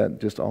say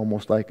that just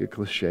almost like a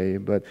cliche,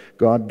 but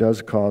God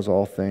does cause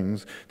all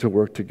things to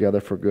work together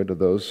for good to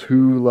those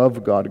who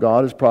love God.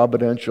 God is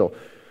providential.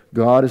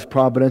 God is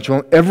providential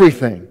in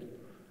everything.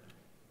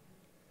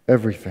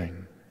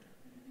 Everything.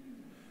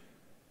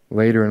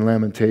 Later in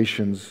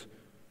Lamentations,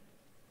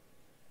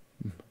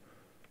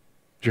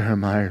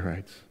 Jeremiah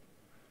writes,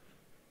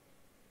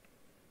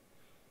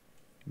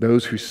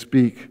 those who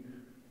speak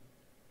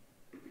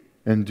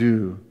and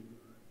do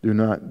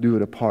not do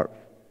it apart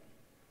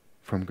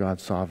from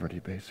God's sovereignty,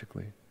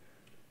 basically.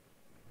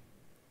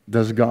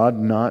 Does God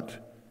not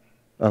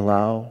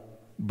allow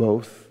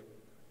both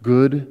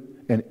good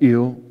and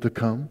ill to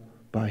come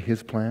by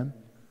His plan?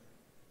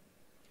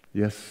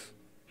 Yes,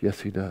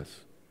 He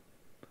does.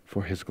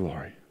 For His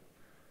glory.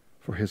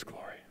 For His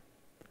glory.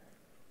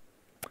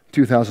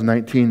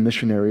 2019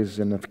 missionaries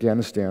in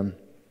Afghanistan,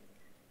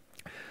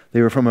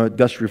 they were from a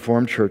Dutch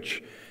Reformed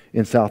church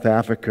in South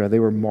Africa. They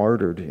were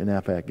martyred in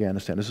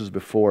Afghanistan. This was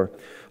before,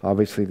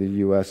 obviously, the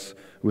U.S.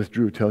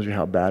 withdrew. Tells you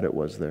how bad it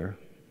was there.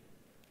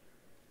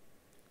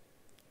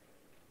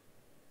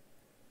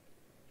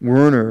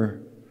 Werner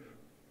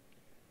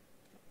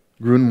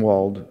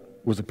Grunwald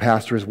was a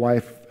pastor. His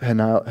wife,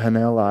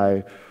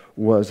 Haneli,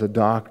 was a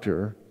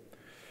doctor.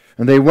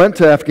 And they went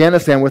to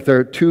Afghanistan with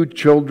their two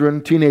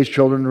children, teenage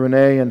children,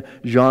 Renee and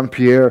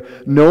Jean-Pierre,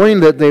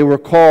 knowing that they were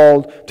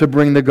called to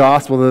bring the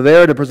gospel. They're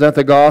there to present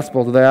the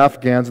gospel to the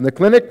Afghans. And the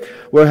clinic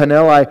where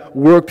Haneli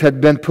worked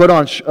had been put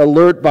on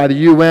alert by the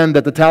UN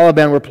that the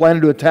Taliban were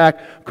planning to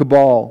attack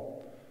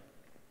Kabul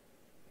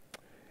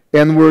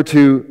and were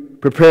to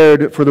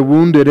prepared for the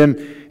wounded.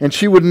 And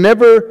she would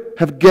never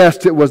have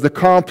guessed it was the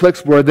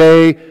complex where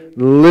they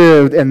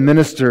lived and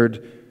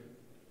ministered.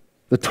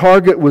 The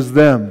target was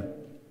them.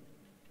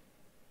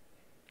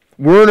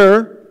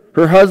 Werner,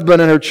 her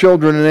husband, and her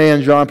children, Renee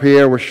and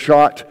Jean-Pierre, were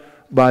shot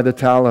by the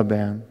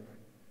Taliban.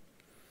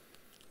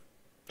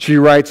 She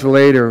writes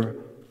later,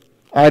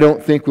 I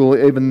don't think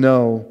we'll even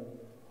know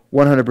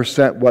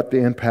 100% what the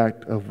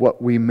impact of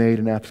what we made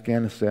in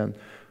Afghanistan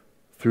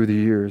through the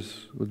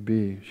years would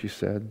be, she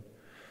said.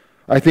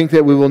 I think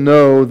that we will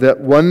know that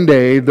one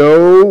day,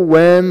 though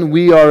when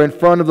we are in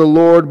front of the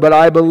Lord, but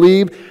I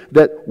believe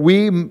that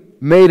we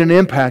made an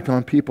impact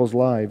on people's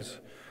lives.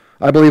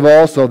 I believe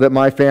also that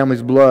my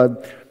family's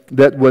blood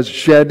that was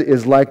shed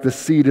is like the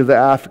seed of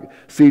the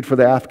seed for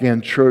the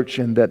Afghan church,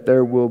 and that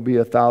there will be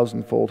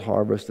 1,000-fold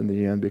harvest in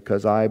the end,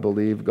 because I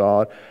believe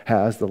God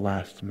has the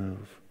last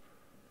move.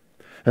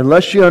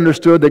 Unless she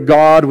understood that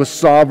God was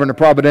sovereign and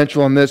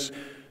providential in this,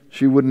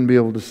 she wouldn't be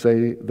able to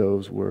say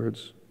those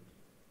words.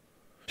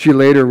 She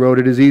later wrote,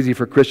 it is easy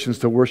for Christians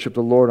to worship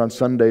the Lord on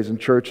Sundays in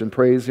church and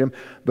praise Him,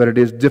 but it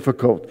is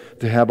difficult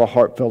to have a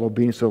heartfelt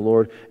obedience to the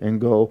Lord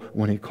and go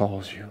when He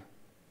calls you.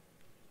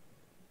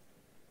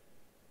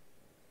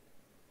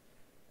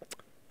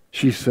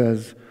 She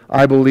says,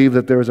 I believe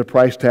that there is a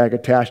price tag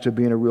attached to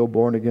being a real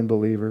born-again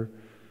believer.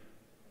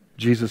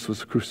 Jesus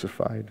was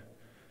crucified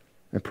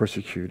and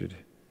persecuted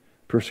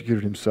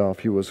Himself.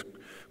 He was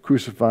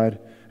crucified,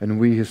 and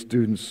we, His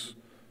students,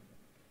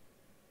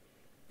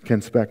 can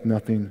expect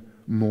nothing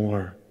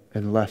more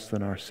and less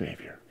than our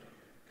Savior.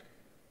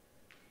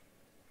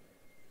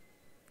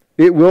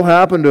 It will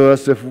happen to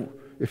us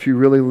if you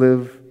really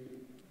live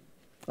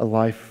a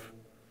life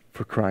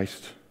for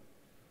Christ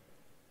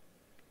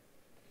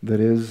that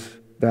is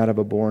that of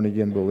a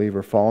born-again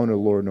believer, following the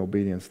Lord in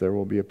obedience. There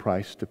will be a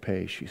price to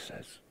pay, she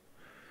says.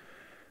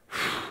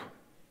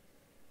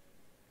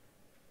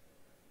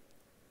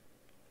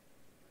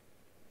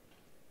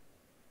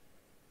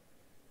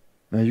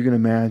 Now you can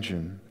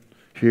imagine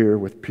here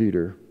with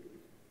Peter,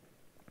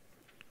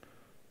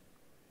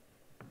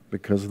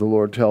 because the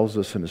Lord tells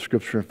us in the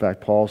Scripture, in fact,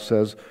 Paul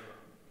says,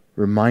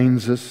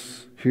 reminds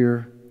us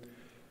here,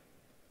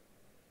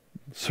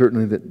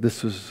 certainly that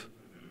this is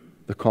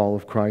the call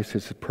of Christ.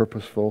 It's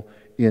purposeful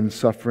in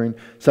suffering.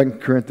 2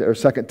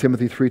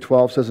 Timothy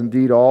 3:12 says,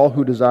 indeed, all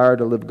who desire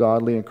to live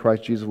godly in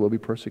Christ Jesus will be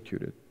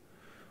persecuted.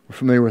 We're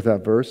familiar with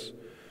that verse.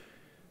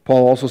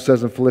 Paul also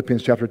says in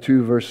Philippians chapter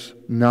 2, verse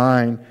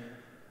 9,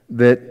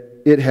 that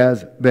it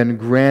has been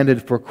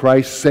granted for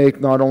Christ's sake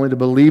not only to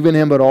believe in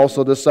Him, but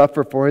also to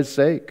suffer for His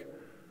sake.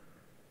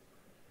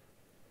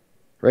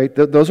 Right?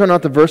 Those are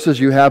not the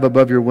verses you have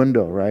above your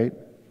window, right?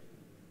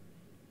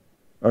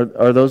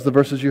 Are those the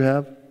verses you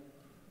have?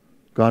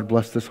 God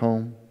bless this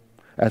home.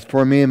 As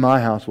for me and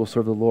my house, we'll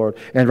serve the Lord.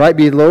 And right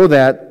below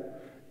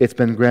that, it's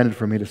been granted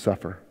for me to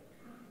suffer.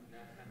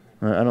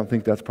 I don't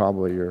think that's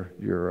probably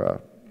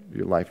your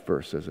life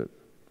verse, is it?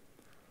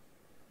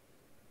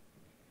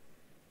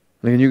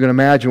 And you can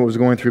imagine what was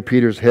going through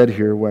Peter's head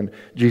here when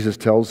Jesus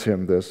tells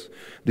him this.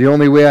 The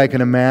only way I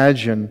can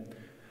imagine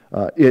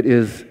it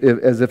is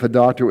as if a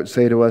doctor would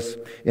say to us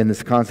in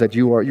this concept,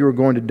 you are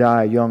going to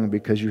die young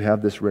because you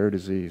have this rare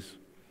disease.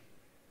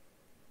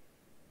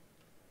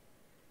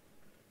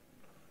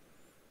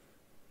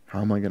 How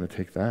am I going to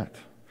take that?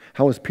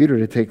 How is Peter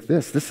to take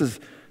this? This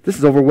is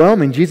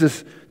overwhelming.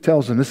 Jesus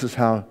tells him, this is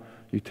how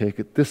you take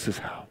it. This is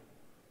how.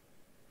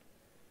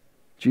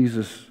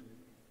 Jesus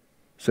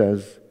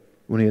says,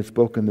 when he had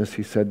spoken this,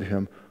 he said to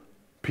him,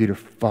 Peter,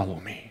 follow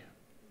me.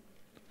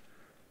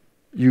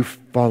 You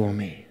follow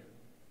me.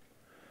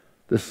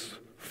 This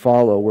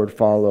word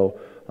follow,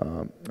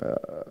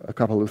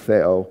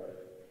 akapalutheo,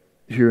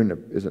 here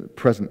is a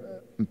present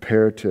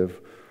imperative,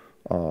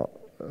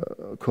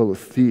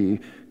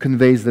 kolothi,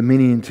 conveys the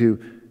meaning to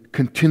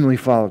continually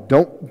follow.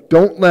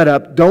 Don't let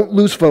up. Don't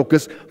lose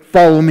focus.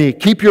 Follow me.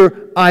 Keep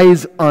your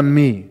eyes on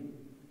me.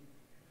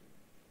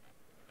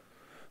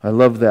 I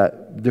love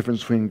that difference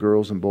between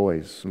girls and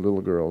boys and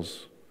little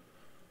girls.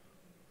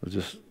 I was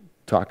just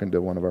talking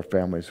to one of our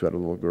families who had a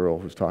little girl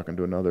who was talking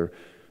to another,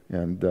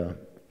 and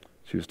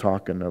she was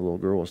talking. The little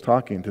girl was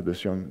talking to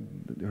this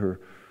her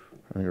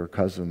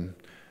cousin,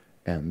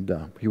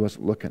 and he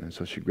wasn't looking, and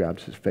so she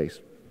grabs his face.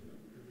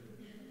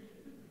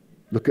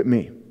 Look at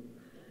me.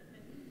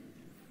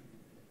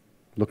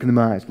 Look in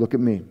my eyes. Look at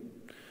me.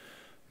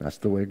 That's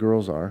the way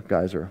girls are.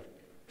 Guys are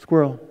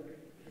squirrel.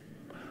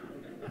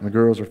 And the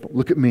girls are,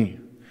 look at me.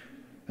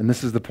 And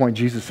this is the point.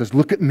 Jesus says,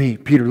 look at me,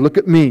 Peter, look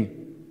at me.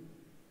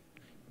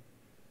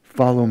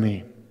 Follow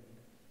me.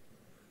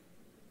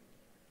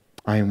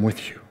 I am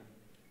with you.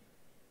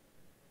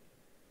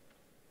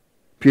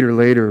 Peter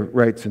later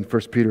writes in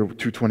 1 Peter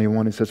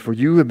 2:21, he says, for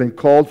you have been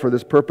called for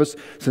this purpose,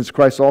 since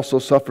Christ also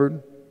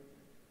suffered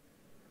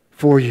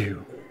for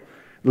you,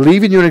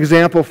 leaving you an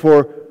example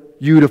for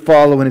you to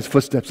follow in His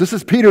footsteps. This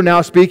is Peter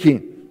now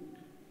speaking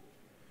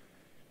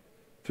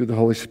through the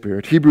Holy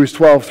Spirit. Hebrews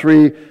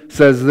 12:3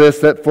 says this,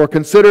 that for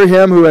consider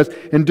Him who has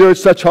endured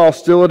such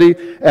hostility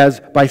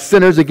as by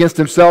sinners against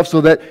Himself,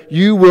 so that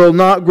you will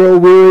not grow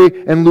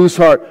weary and lose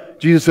heart.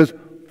 Jesus says,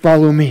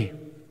 follow me.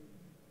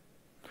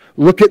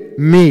 Look at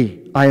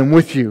me. I am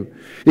with you.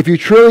 If you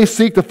truly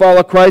seek to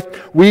follow Christ,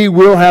 we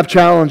will have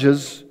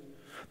challenges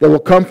that will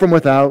come from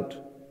without.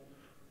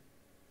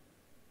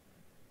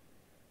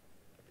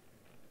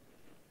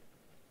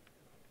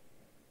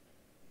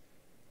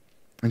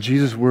 And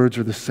Jesus' words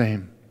are the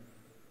same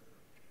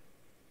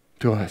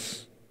to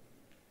us.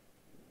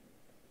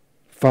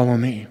 Follow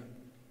me.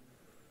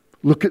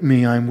 Look at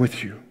me, I am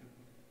with you.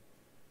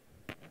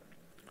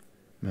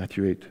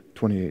 Matthew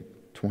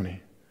 8:28-20.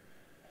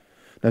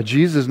 Now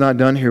Jesus is not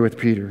done here with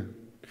Peter.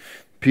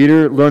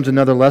 Peter learns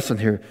another lesson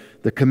here.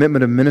 The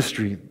commitment of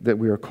ministry that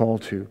we are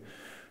called to.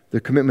 The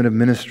commitment of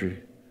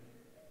ministry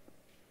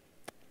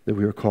that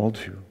we are called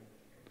to.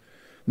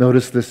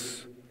 Notice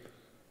this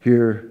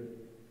here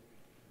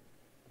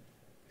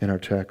in our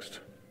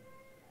text.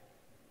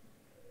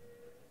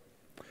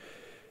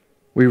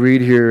 We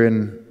read here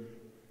in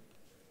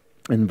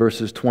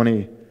verses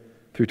 20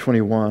 through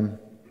 21.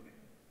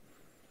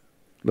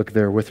 Look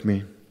there with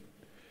me.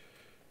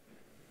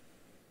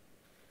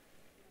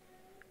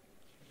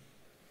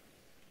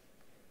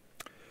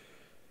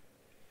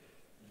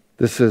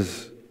 This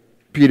is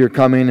Peter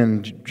coming,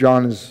 and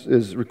John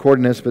is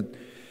recording this,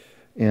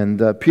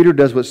 and Peter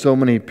does what so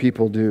many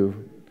people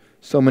do.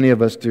 So many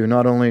of us do,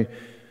 not only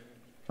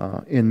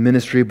in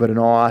ministry, but in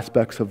all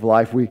aspects of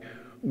life.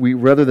 We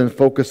rather than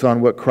focus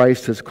on what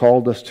Christ has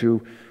called us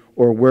to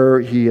or where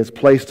He has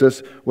placed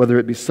us, whether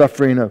it be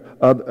suffering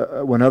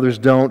when others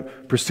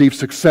don't, perceived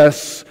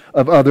success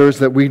of others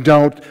that we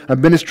don't, a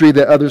ministry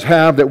that others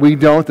have that we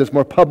don't, that's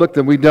more public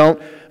than we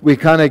don't, we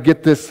kind of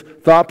get this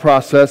thought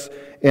process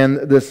and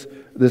this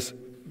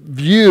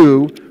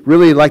view,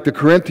 really like the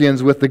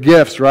Corinthians with the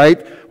gifts,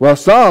 right? Well,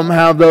 some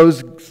have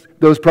those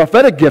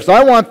prophetic gifts.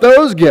 I want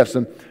those gifts.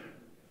 And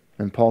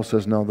Paul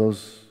says, no,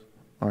 those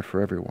aren't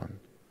for everyone.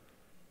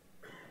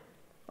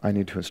 I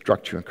need to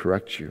instruct you and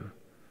correct you.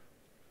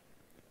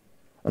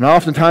 And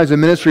oftentimes in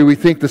ministry we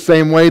think the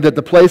same way, that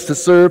the place to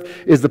serve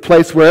is the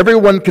place where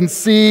everyone can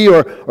see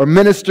or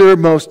minister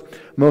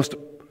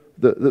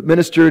the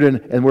ministered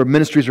and where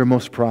ministries are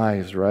most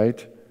prized,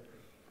 right?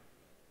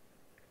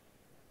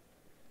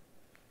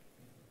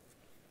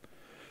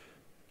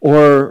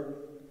 Or,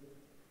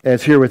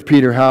 as here with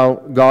Peter, how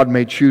God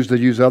may choose to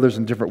use others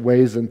in different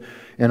ways and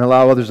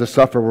allow others to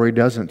suffer where He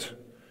doesn't.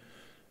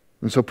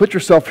 And so put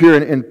yourself here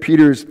in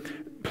Peter's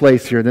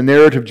place here. The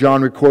narrative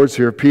John records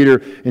here of Peter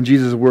in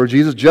Jesus' words.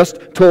 Jesus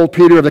just told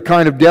Peter of the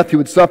kind of death he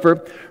would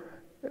suffer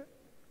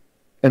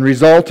and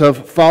result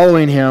of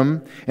following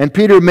him. And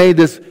Peter made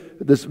this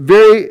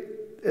very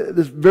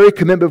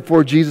commitment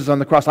before Jesus on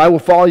the cross. I will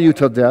follow you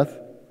till death.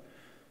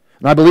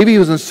 And I believe he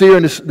was sincere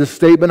in this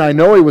statement. I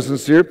know he was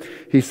sincere.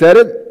 He said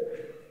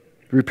it,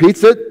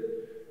 repeats it,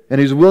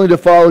 and he's willing to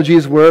follow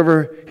Jesus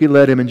wherever he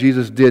led him. And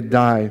Jesus did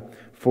die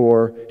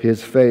for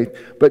his faith.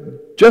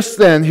 But just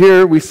then,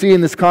 here we see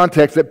in this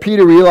context that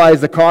Peter realized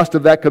the cost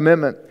of that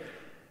commitment.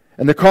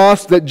 And the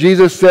cost that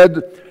Jesus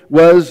said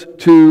was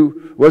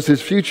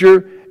his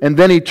future. And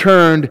then he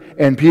turned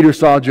and Peter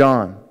saw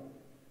John,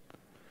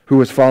 who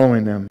was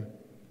following them.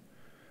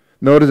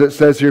 Notice it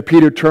says here,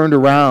 Peter turned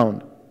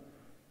around.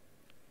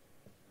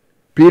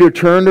 Peter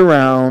turned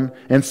around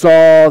and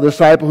saw the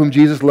disciple whom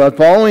Jesus loved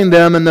following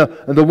them, and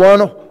the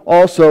one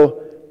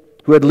also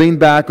who had leaned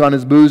back on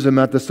his bosom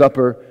at the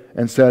supper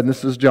and said, and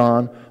this is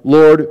John,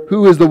 Lord,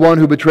 who is the one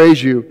who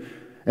betrays you?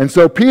 And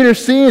so Peter,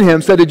 seeing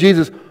him, said to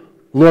Jesus,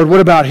 Lord, what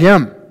about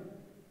him?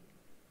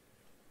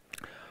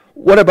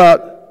 What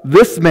about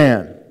this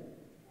man?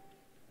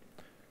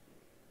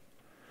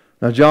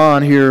 Now,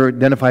 John here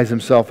identifies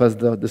himself as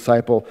the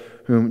disciple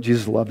whom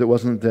Jesus loved. It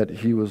wasn't that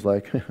he was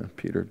like,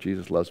 Peter,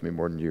 Jesus loves me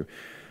more than you.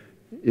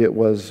 It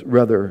was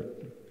rather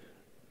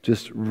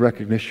just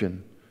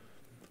recognition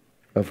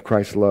of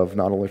Christ's love,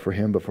 not only for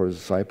him, but for his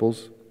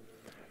disciples.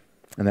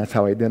 And that's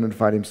how he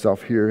identified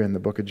himself here in the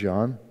book of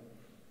John.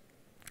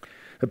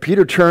 But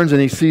Peter turns and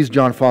he sees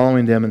John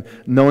following them, and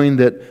knowing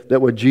that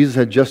what Jesus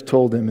had just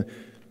told him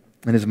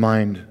in his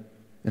mind,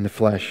 in the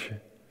flesh.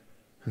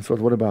 And so,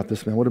 what about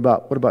this man? What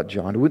about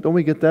John? Don't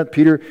we get that?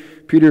 Peter,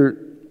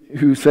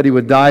 who said he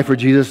would die for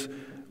Jesus,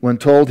 when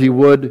told he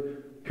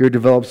would, here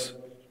develops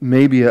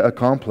maybe a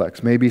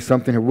complex, maybe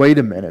something. Wait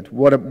a minute.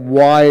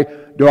 Why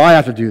do I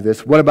have to do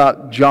this? What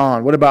about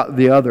John? What about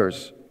the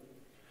others?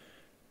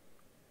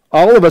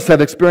 All of us have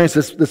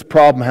experienced this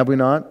problem, have we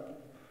not?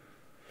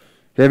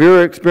 Have you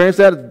ever experienced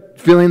that?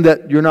 Feeling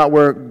that you're not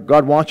where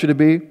God wants you to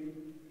be?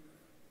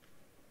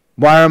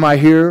 Why am I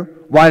here?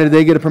 Why did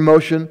they get a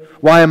promotion?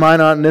 Why am I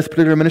not in this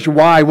particular ministry?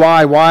 Why,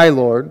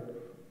 Lord?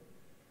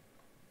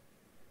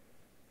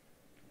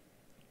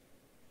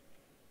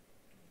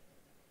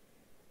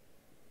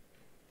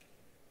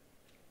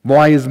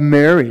 Why is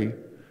Mary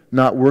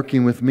not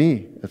working with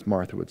me, as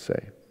Martha would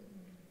say?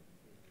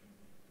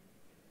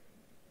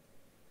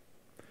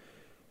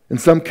 In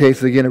some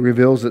cases, again, it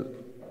reveals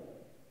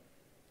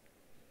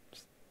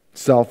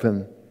itself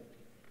in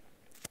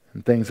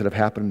things that have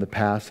happened in the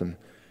past and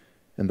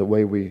the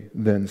way we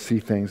then see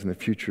things in the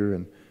future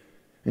and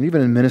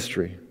even in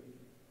ministry.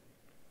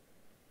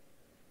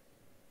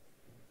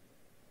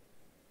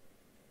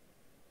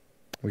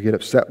 We get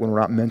upset when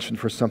we're not mentioned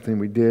for something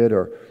we did,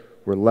 or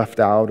we're left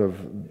out of,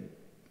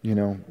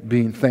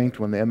 being thanked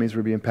when the Emmys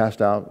were being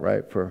passed out,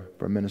 right, for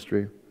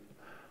ministry.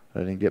 I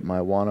didn't get my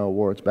Awana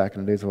awards back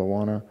in the days of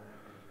Awana.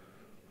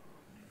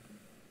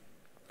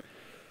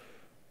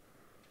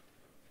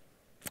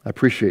 I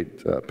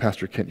appreciate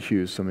Pastor Kent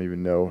Hughes. Some of you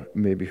know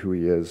maybe who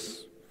he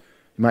is.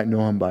 You might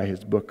know him by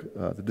his book,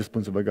 The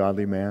Disciplines of a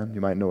Godly Man.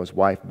 You might know his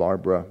wife,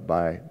 Barbara,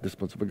 by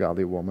Disciplines of a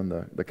Godly Woman,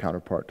 the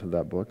counterpart to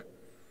that book.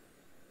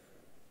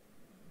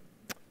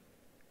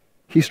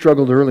 He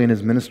struggled early in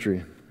his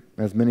ministry,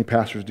 as many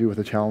pastors do, with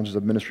the challenges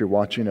of ministry,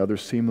 watching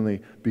others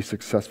seemingly be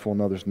successful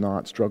and others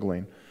not,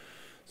 struggling.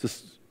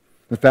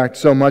 In fact,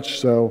 so much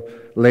so,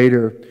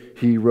 later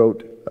he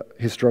wrote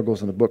his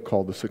struggles in a book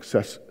called The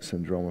Success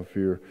Syndrome. If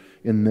you're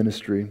in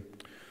ministry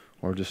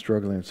or just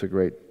struggling, it's a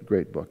great,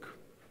 great book.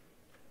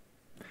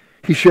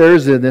 He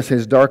shares in this,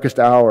 his darkest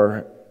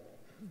hour,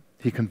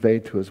 he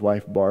conveyed to his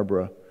wife,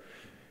 Barbara.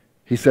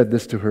 He said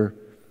this to her,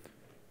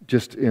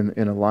 just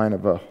in a line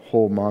of a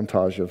whole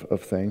montage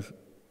of things.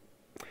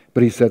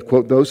 But he said,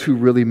 quote, "Those who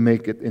really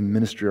make it in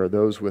ministry are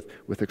those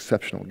with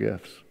exceptional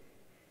gifts.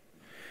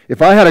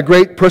 If I had a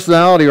great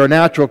personality or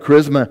natural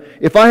charisma,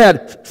 if I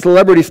had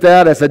celebrity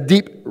status, a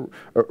deep,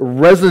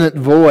 resonant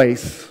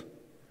voice,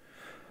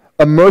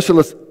 a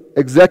merciless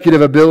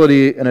executive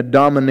ability, and a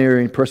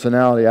domineering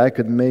personality, I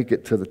could make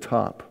it to the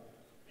top,"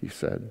 he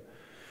said.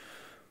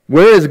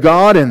 "Where is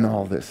God in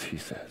all this?" he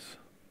says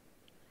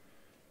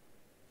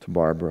to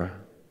Barbara.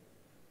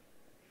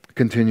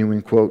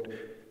 Continuing, quote,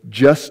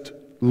 "Just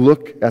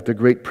look at the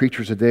great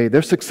preachers today.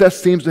 Their success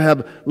seems to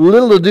have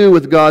little to do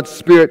with God's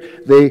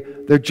Spirit.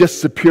 They're just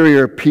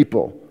superior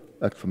people!"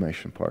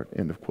 Exclamation part,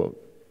 end of quote.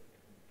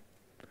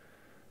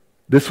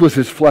 This was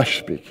his flesh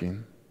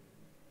speaking.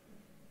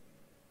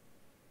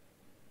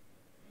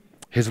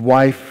 His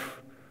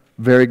wife,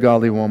 very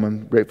godly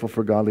woman, grateful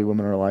for godly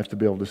women in her life to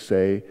be able to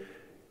say,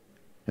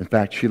 in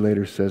fact, she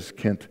later says,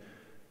 "Kent,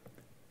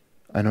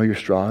 I know you're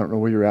strong. I don't know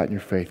where you're at in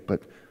your faith,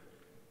 but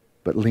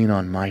lean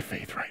on my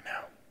faith right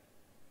now."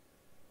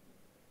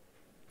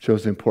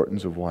 Shows the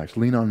importance of wives.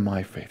 Lean on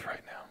my faith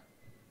right now.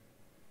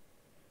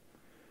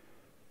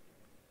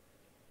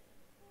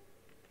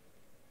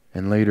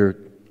 And later,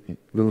 a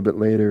little bit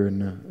later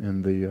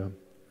in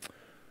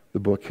the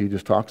book, he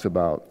just talks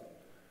about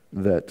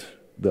that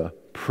the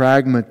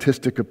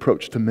pragmatistic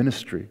approach to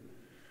ministry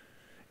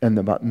and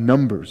about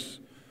numbers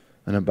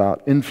and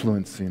about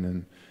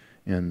influencing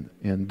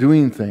and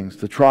doing things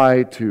to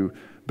try to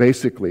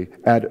basically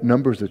add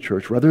numbers to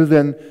church rather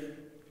than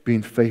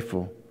being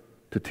faithful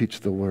to teach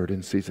the Word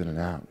in season and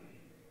out.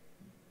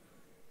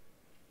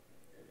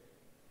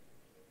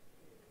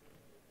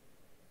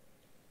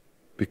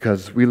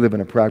 Because we live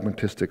in a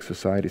pragmatistic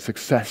society.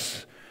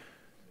 Success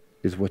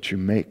is what you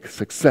make.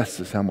 Success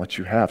is how much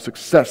you have.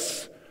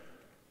 Success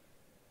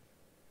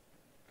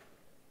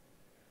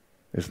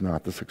is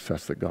not the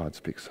success that God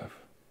speaks of.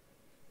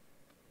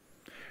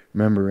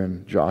 Remember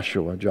in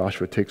Joshua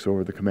takes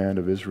over the command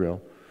of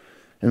Israel.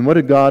 And what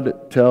did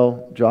God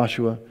tell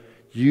Joshua?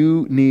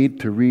 You need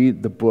to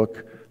read the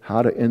book,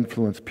 How to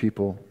Influence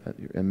People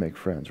and Make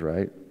Friends,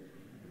 right?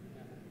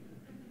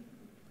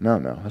 No,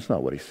 that's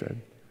not what he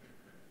said.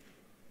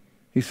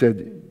 He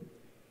said,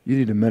 you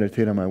need to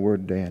meditate on my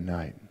word day and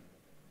night.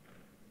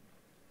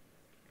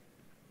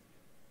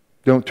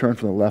 Don't turn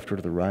from the left or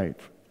to the right.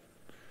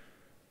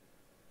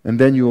 And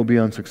then you will be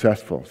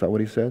unsuccessful. Is that what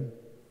he said?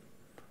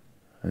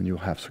 And you'll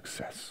have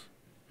success.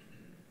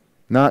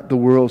 Not the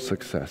world's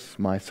success,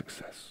 my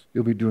success.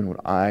 You'll be doing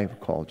what I've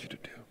called you to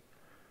do.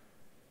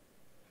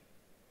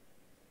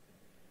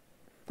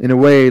 In a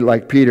way,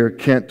 like Peter,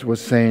 Kent was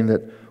saying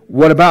that,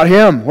 what about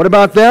him? What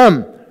about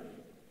them?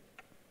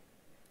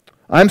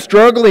 I'm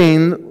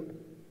struggling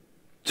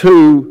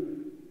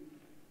to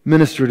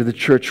minister to the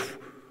church.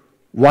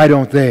 Why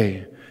don't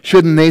they?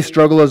 Shouldn't they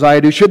struggle as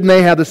I do? Shouldn't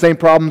they have the same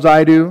problems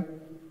I do?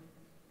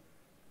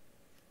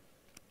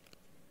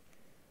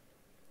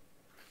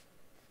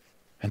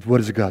 And what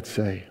does God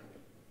say?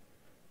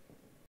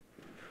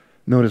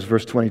 Notice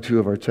verse 22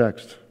 of our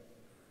text.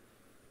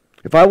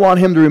 If I want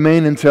him to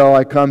remain until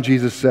I come,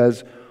 Jesus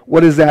says,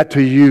 what is that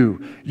to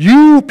you?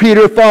 You,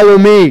 Peter, follow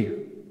me.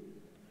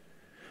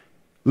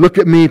 Look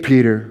at me,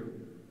 Peter.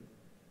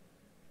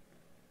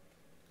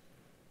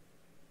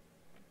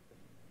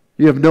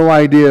 You have no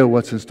idea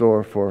what's in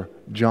store for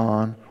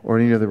John or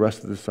any of the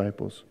rest of the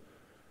disciples.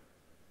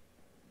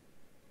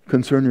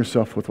 Concern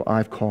yourself with what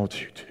I've called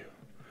you to,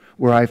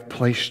 where I've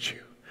placed you.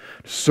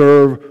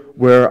 Serve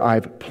where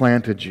I've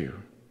planted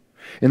you.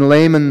 In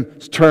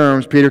layman's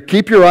terms, Peter,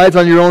 keep your eyes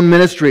on your own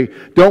ministry.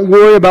 Don't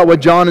worry about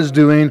what John is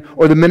doing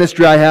or the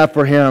ministry I have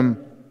for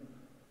him.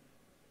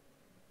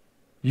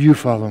 You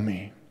follow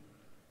me.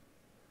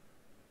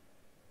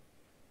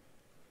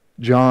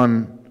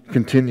 John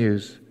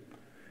continues,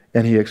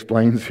 and he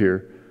explains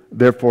here.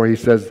 Therefore, he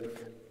says,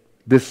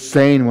 this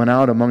saying went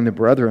out among the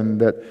brethren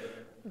that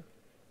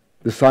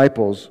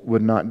disciples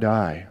would not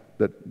die.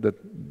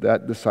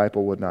 That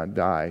disciple would not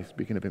die,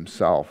 speaking of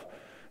himself.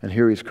 And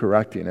here he's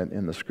correcting it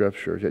in the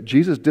Scriptures. That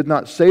Jesus did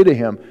not say to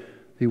him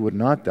he would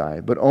not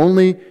die, but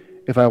only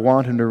if I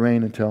want him to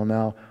reign until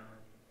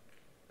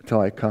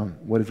I come.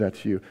 What is that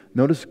to you?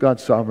 Notice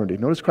God's sovereignty.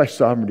 Notice Christ's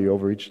sovereignty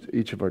over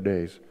each of our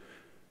days.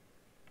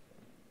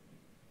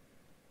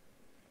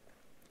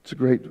 It's a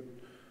great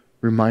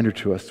reminder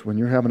to us. When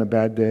you're having a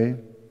bad day,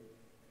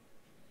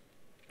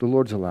 the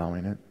Lord's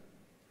allowing it.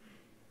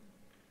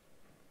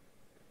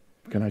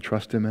 Can I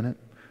trust him in it?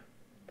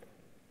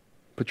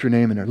 Put your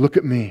name in there. Look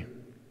at me.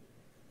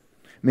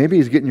 Maybe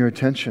he's getting your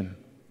attention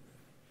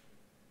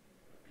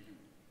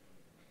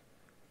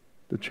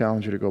to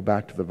challenge you to go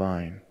back to the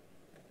vine.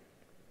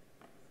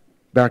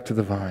 Back to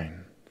the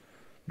vine.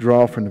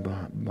 Draw from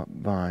the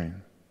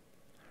vine.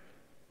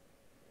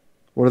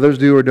 What others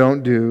do or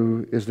don't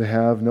do is to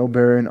have no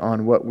bearing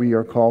on what we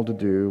are called to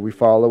do. We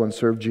follow and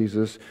serve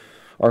Jesus.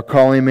 Our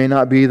calling may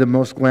not be the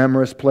most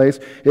glamorous place.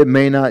 It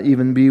may not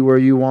even be where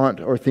you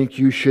want or think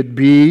you should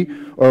be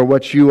or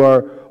what you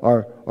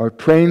are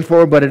trained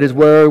for, but it is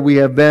where we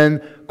have been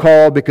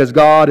called because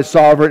God is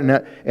sovereign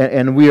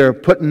and we are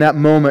put in that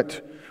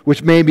moment,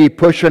 which may be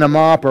pushing a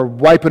mop or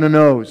wiping a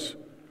nose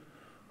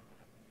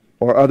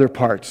or other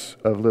parts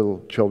of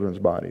little children's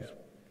bodies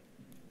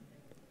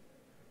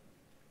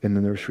in the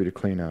nursery to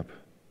clean up.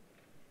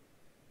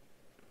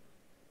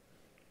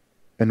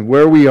 And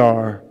where we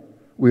are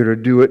to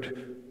do it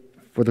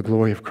for the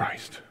glory of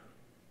Christ.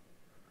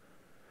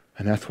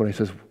 And that's what he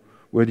says,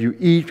 whether you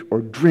eat or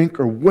drink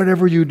or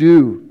whatever you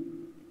do,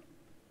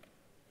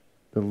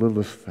 the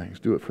littlest things,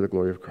 do it for the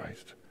glory of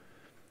Christ.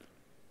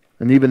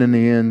 And even in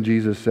the end,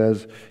 Jesus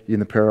says in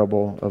the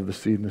parable of the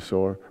seed and the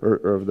sower, or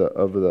of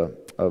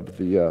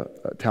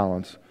the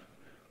talents,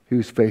 he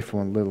who's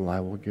faithful in little, I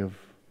will give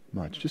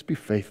much. Just be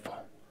faithful.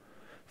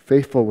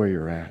 Faithful where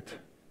you're at.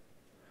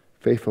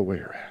 Faithful where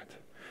you're at.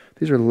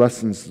 These are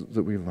lessons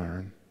that we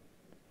learn.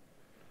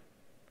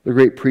 The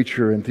great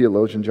preacher and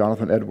theologian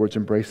Jonathan Edwards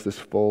embraced this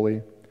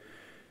fully.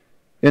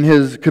 In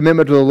his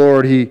commitment to the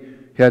Lord, he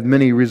had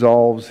many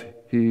resolves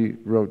he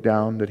wrote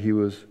down that he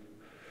was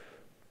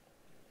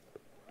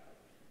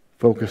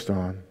focused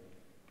on.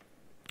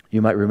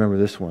 You might remember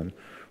this one.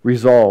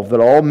 Resolve that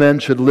all men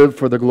should live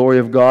for the glory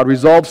of God.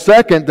 Resolve,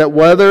 second, that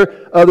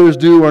whether others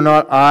do or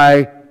not,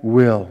 I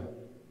will.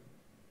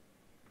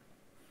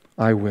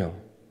 I will.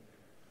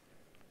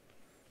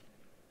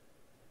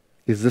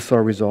 Is this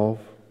our resolve?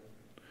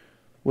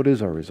 What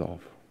is our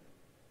resolve?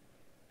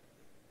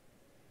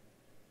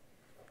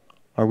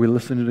 Are we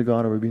listening to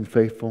God? Are we being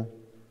faithful?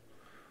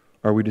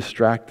 Are we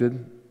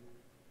distracted?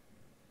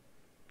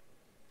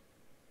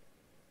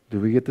 Do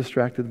we get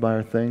distracted by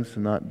our things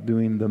and not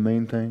doing the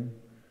main thing?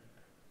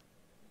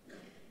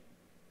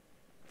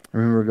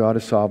 Remember, God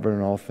is sovereign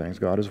in all things.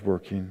 God is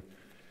working.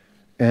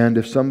 And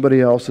if somebody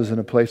else is in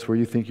a place where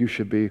you think you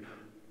should be,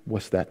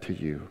 what's that to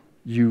you?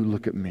 You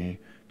look at me.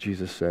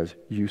 Jesus says,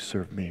 you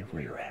serve me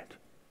where you're at.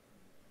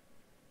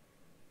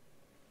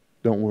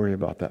 Don't worry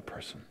about that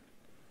person.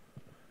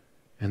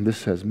 And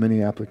this has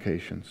many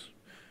applications.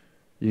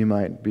 You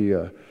might be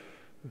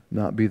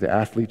not be the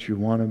athlete you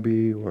want to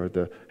be, or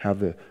have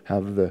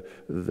the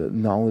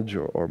knowledge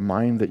or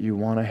mind that you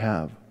want to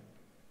have.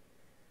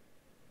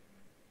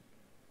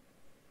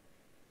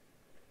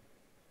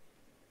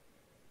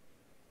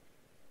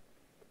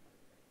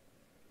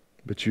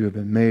 But you have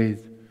been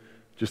made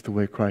just the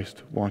way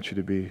Christ wants you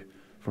to be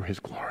for His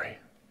glory.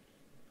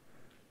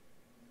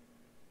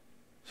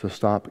 So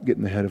stop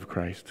getting ahead of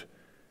Christ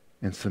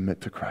and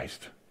submit to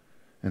Christ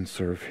and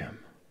serve Him.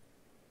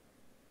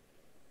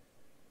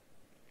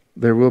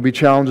 There will be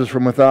challenges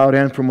from without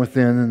and from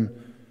within,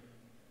 and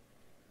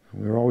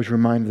we're always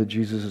reminded that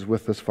Jesus is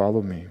with us.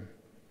 Follow me.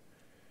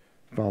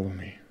 Follow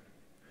me.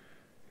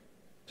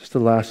 Just the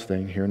last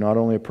thing here, not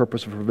only a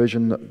purpose of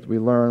provision that we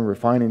learn,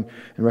 refining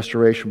and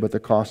restoration, but the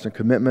cost and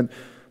commitment,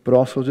 but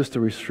also just the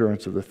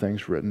reassurance of the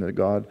things written that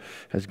God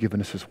has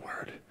given us His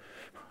Word.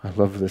 I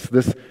love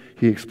this.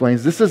 He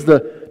explains, this is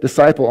the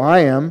disciple I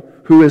am,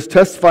 who is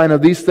testifying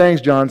of these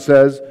things, John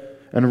says,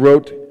 and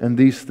wrote, and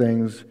these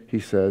things, he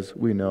says,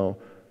 we know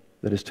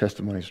that his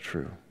testimony is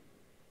true.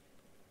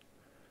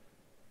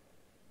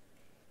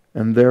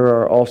 And there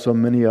are also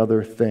many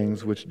other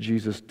things which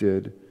Jesus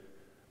did,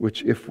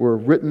 which if were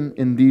written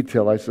in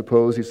detail, I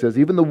suppose, he says,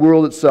 even the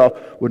world itself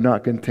would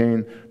not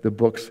contain the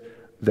books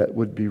that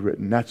would be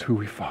written. That's who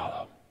we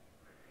follow.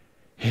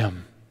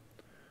 Him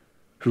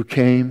who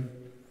came,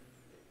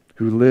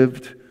 who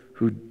lived,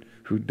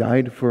 who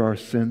died for our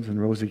sins and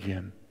rose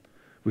again.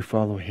 We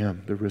follow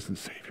Him, the risen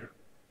Savior.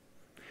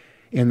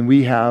 And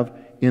we have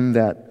in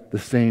that the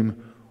same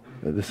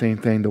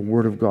thing, the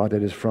Word of God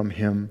that is from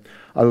Him.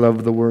 I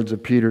love the words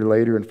of Peter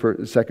later in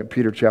 2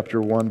 Peter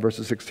chapter 1,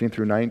 verses 16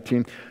 through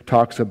 19,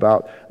 talks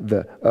about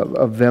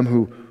of them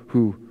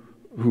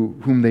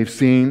whom they've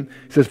seen.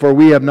 He says, for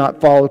we have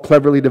not followed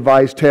cleverly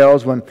devised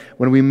tales when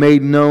we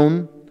made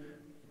known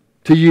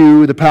to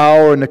you the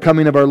power and the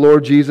coming of our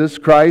Lord Jesus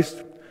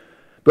Christ,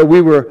 but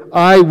we were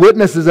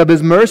eyewitnesses of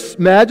His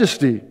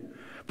majesty.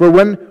 For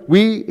when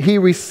He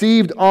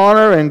received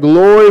honor and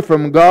glory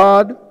from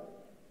God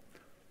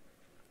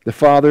the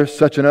Father,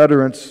 such an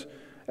utterance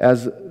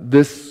as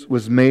this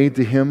was made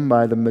to Him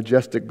by the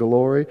majestic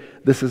glory.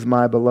 This is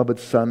my beloved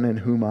Son in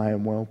whom I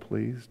am well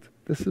pleased.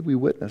 This is we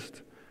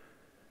witnessed.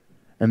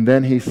 And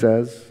then He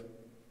says,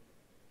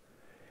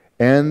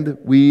 and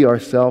we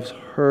ourselves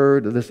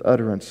heard this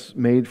utterance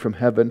made from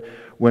heaven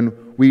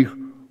when we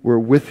were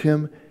with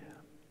Him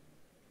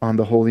on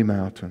the holy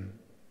mountain.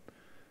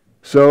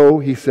 So,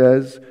 he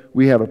says,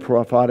 we have a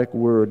prophetic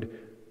word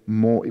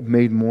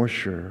made more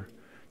sure,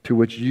 to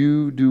which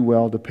you do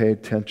well to pay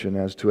attention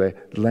as to a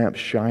lamp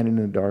shining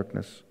in the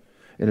darkness,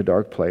 in a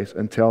dark place,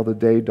 until the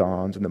day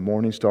dawns and the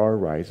morning star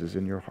rises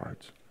in your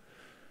hearts.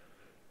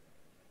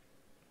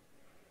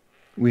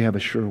 We have a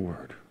sure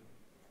word.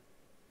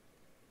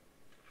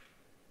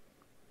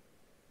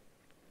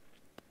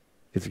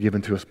 It's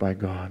given to us by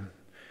God.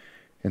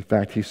 In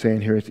fact, he's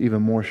saying here it's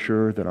even more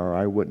sure than our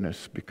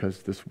eyewitness,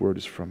 because this word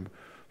is from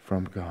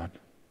God.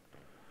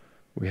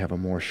 We have a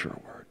more sure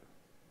word.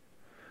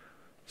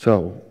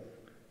 So,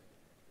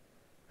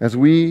 as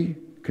we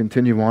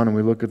continue on and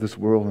we look at this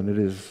world, and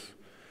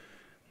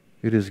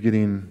it is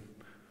getting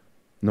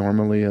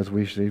normally, as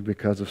we see,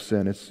 because of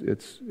sin,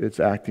 it's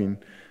acting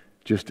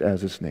just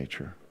as its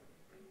nature.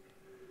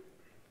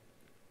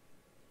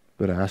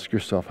 But ask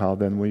yourself, how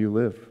then will you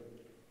live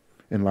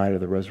in light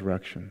of the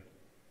resurrection?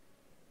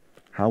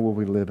 How will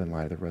we live in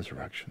light of the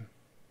resurrection?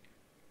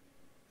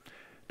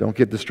 Don't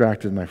get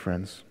distracted, my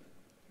friends.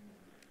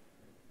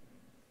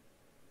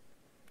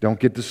 Don't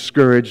get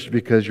discouraged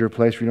because you're a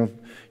place where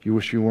you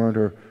wish you weren't,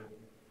 or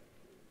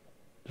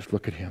just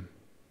look at Him.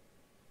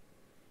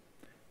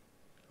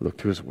 Look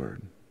to His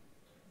Word.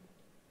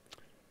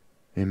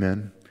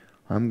 Amen.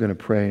 I'm going to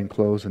pray and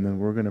close, and then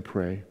we're going to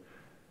pray,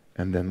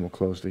 and then we'll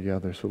close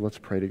together. So let's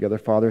pray together.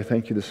 Father,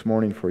 thank you this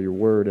morning for your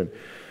Word. And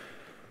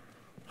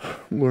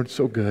Lord,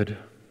 so good.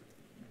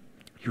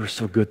 You are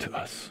so good to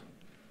us.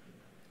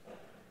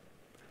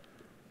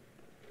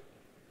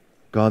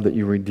 God, that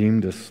you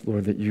redeemed us,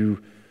 Lord, that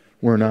you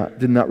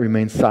did not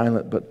remain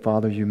silent, but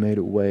Father, you made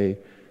a way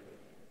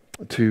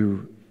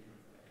to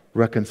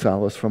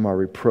reconcile us from our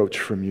reproach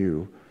from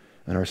you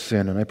and our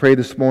sin. And I pray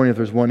this morning, if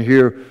there's one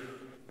here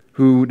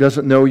who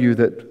doesn't know you,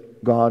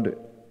 that God,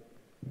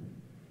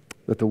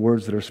 that the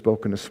words that are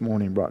spoken this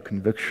morning brought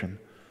conviction,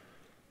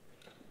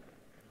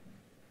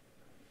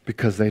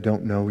 because they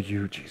don't know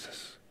you,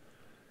 Jesus.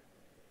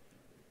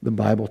 The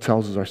Bible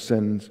tells us our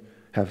sins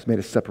have made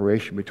a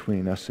separation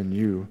between us and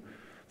you,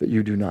 that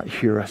you do not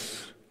hear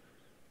us.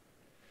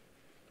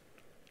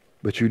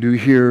 But you do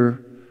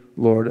hear,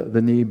 Lord,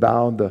 the knee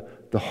bowed,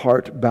 the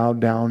heart bowed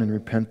down in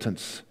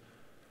repentance.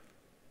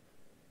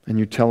 And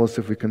you tell us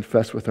if we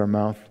confess with our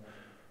mouth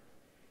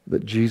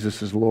that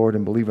Jesus is Lord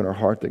and believe in our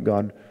heart that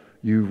God,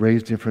 you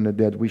raised him from the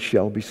dead, we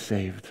shall be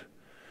saved.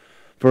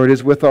 For it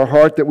is with our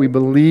heart that we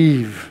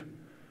believe,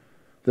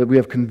 that we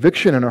have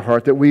conviction in our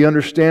heart, that we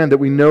understand, that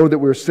we know that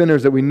we're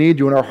sinners, that we need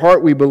you. In our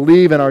heart we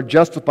believe and are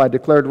justified,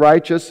 declared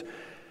righteous,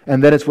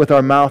 and then it's with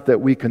our mouth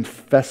that we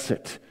confess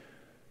it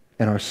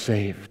and are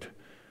saved.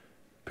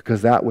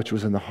 Because that which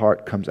was in the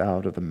heart comes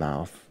out of the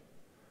mouth.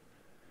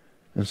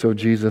 And so,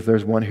 Jesus, if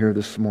there's one here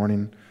this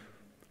morning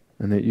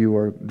and that you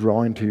are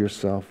drawing to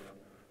yourself,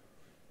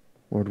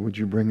 Lord, would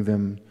you bring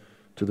them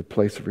to the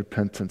place of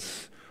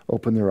repentance,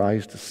 open their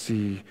eyes to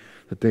see,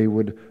 that they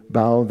would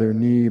bow their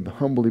knee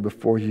humbly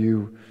before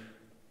you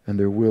and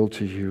their will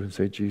to you and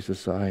say,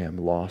 Jesus, I am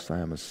lost, I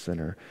am a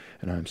sinner,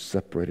 and I am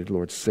separated.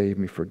 Lord, save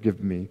me,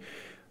 forgive me.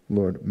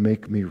 Lord,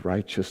 make me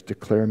righteous,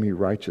 declare me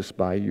righteous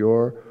by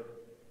your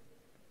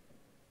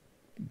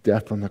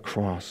death on the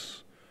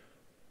cross,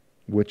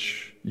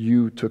 which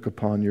you took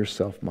upon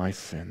yourself my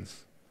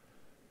sins,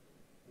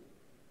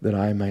 that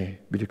I may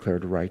be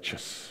declared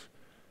righteous.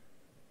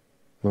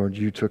 Lord,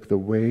 you took the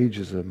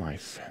wages of my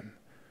sin,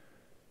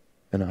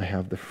 and I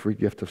have the free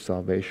gift of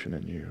salvation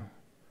in you.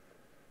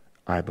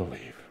 I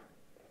believe.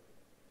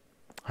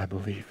 I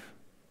believe.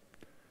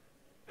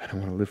 And I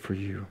want to live for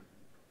you.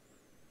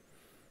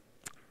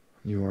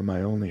 You are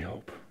my only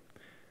hope,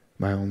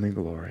 my only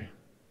glory.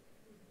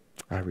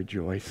 I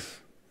rejoice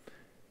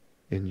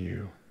in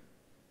you.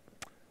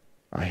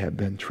 I have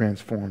been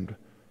transformed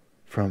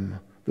from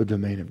the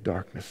domain of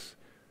darkness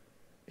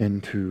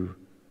into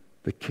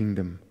the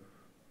kingdom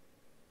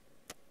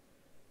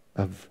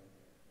of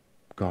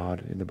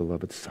God in the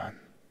beloved Son,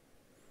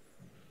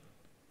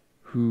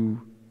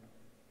 who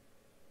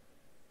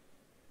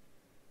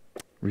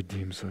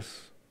redeems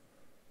us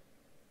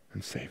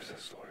and saves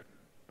us, Lord,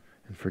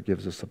 and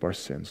forgives us of our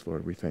sins.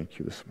 Lord, we thank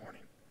you this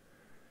morning.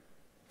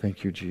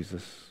 Thank you,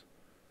 Jesus.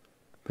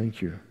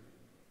 Thank you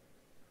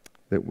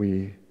that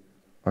we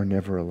are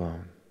never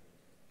alone,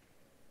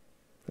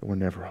 that we're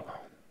never alone.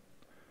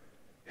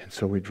 And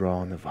so we draw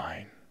on the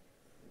vine.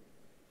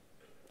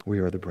 We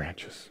are the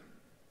branches.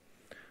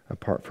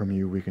 Apart from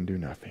you, we can do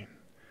nothing.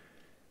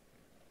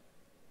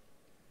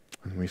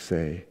 And we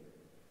say,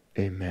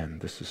 amen,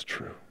 this is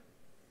true.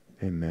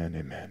 Amen,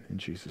 amen, in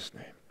Jesus'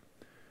 name.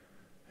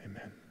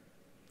 Amen.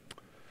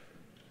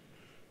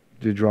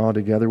 Do you draw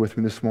together with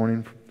me this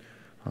morning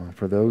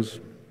for those?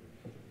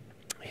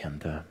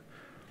 And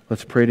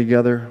let's pray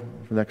together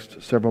for the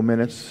next several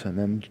minutes, and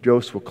then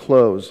Joseph will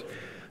close.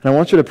 And I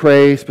want you to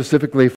pray specifically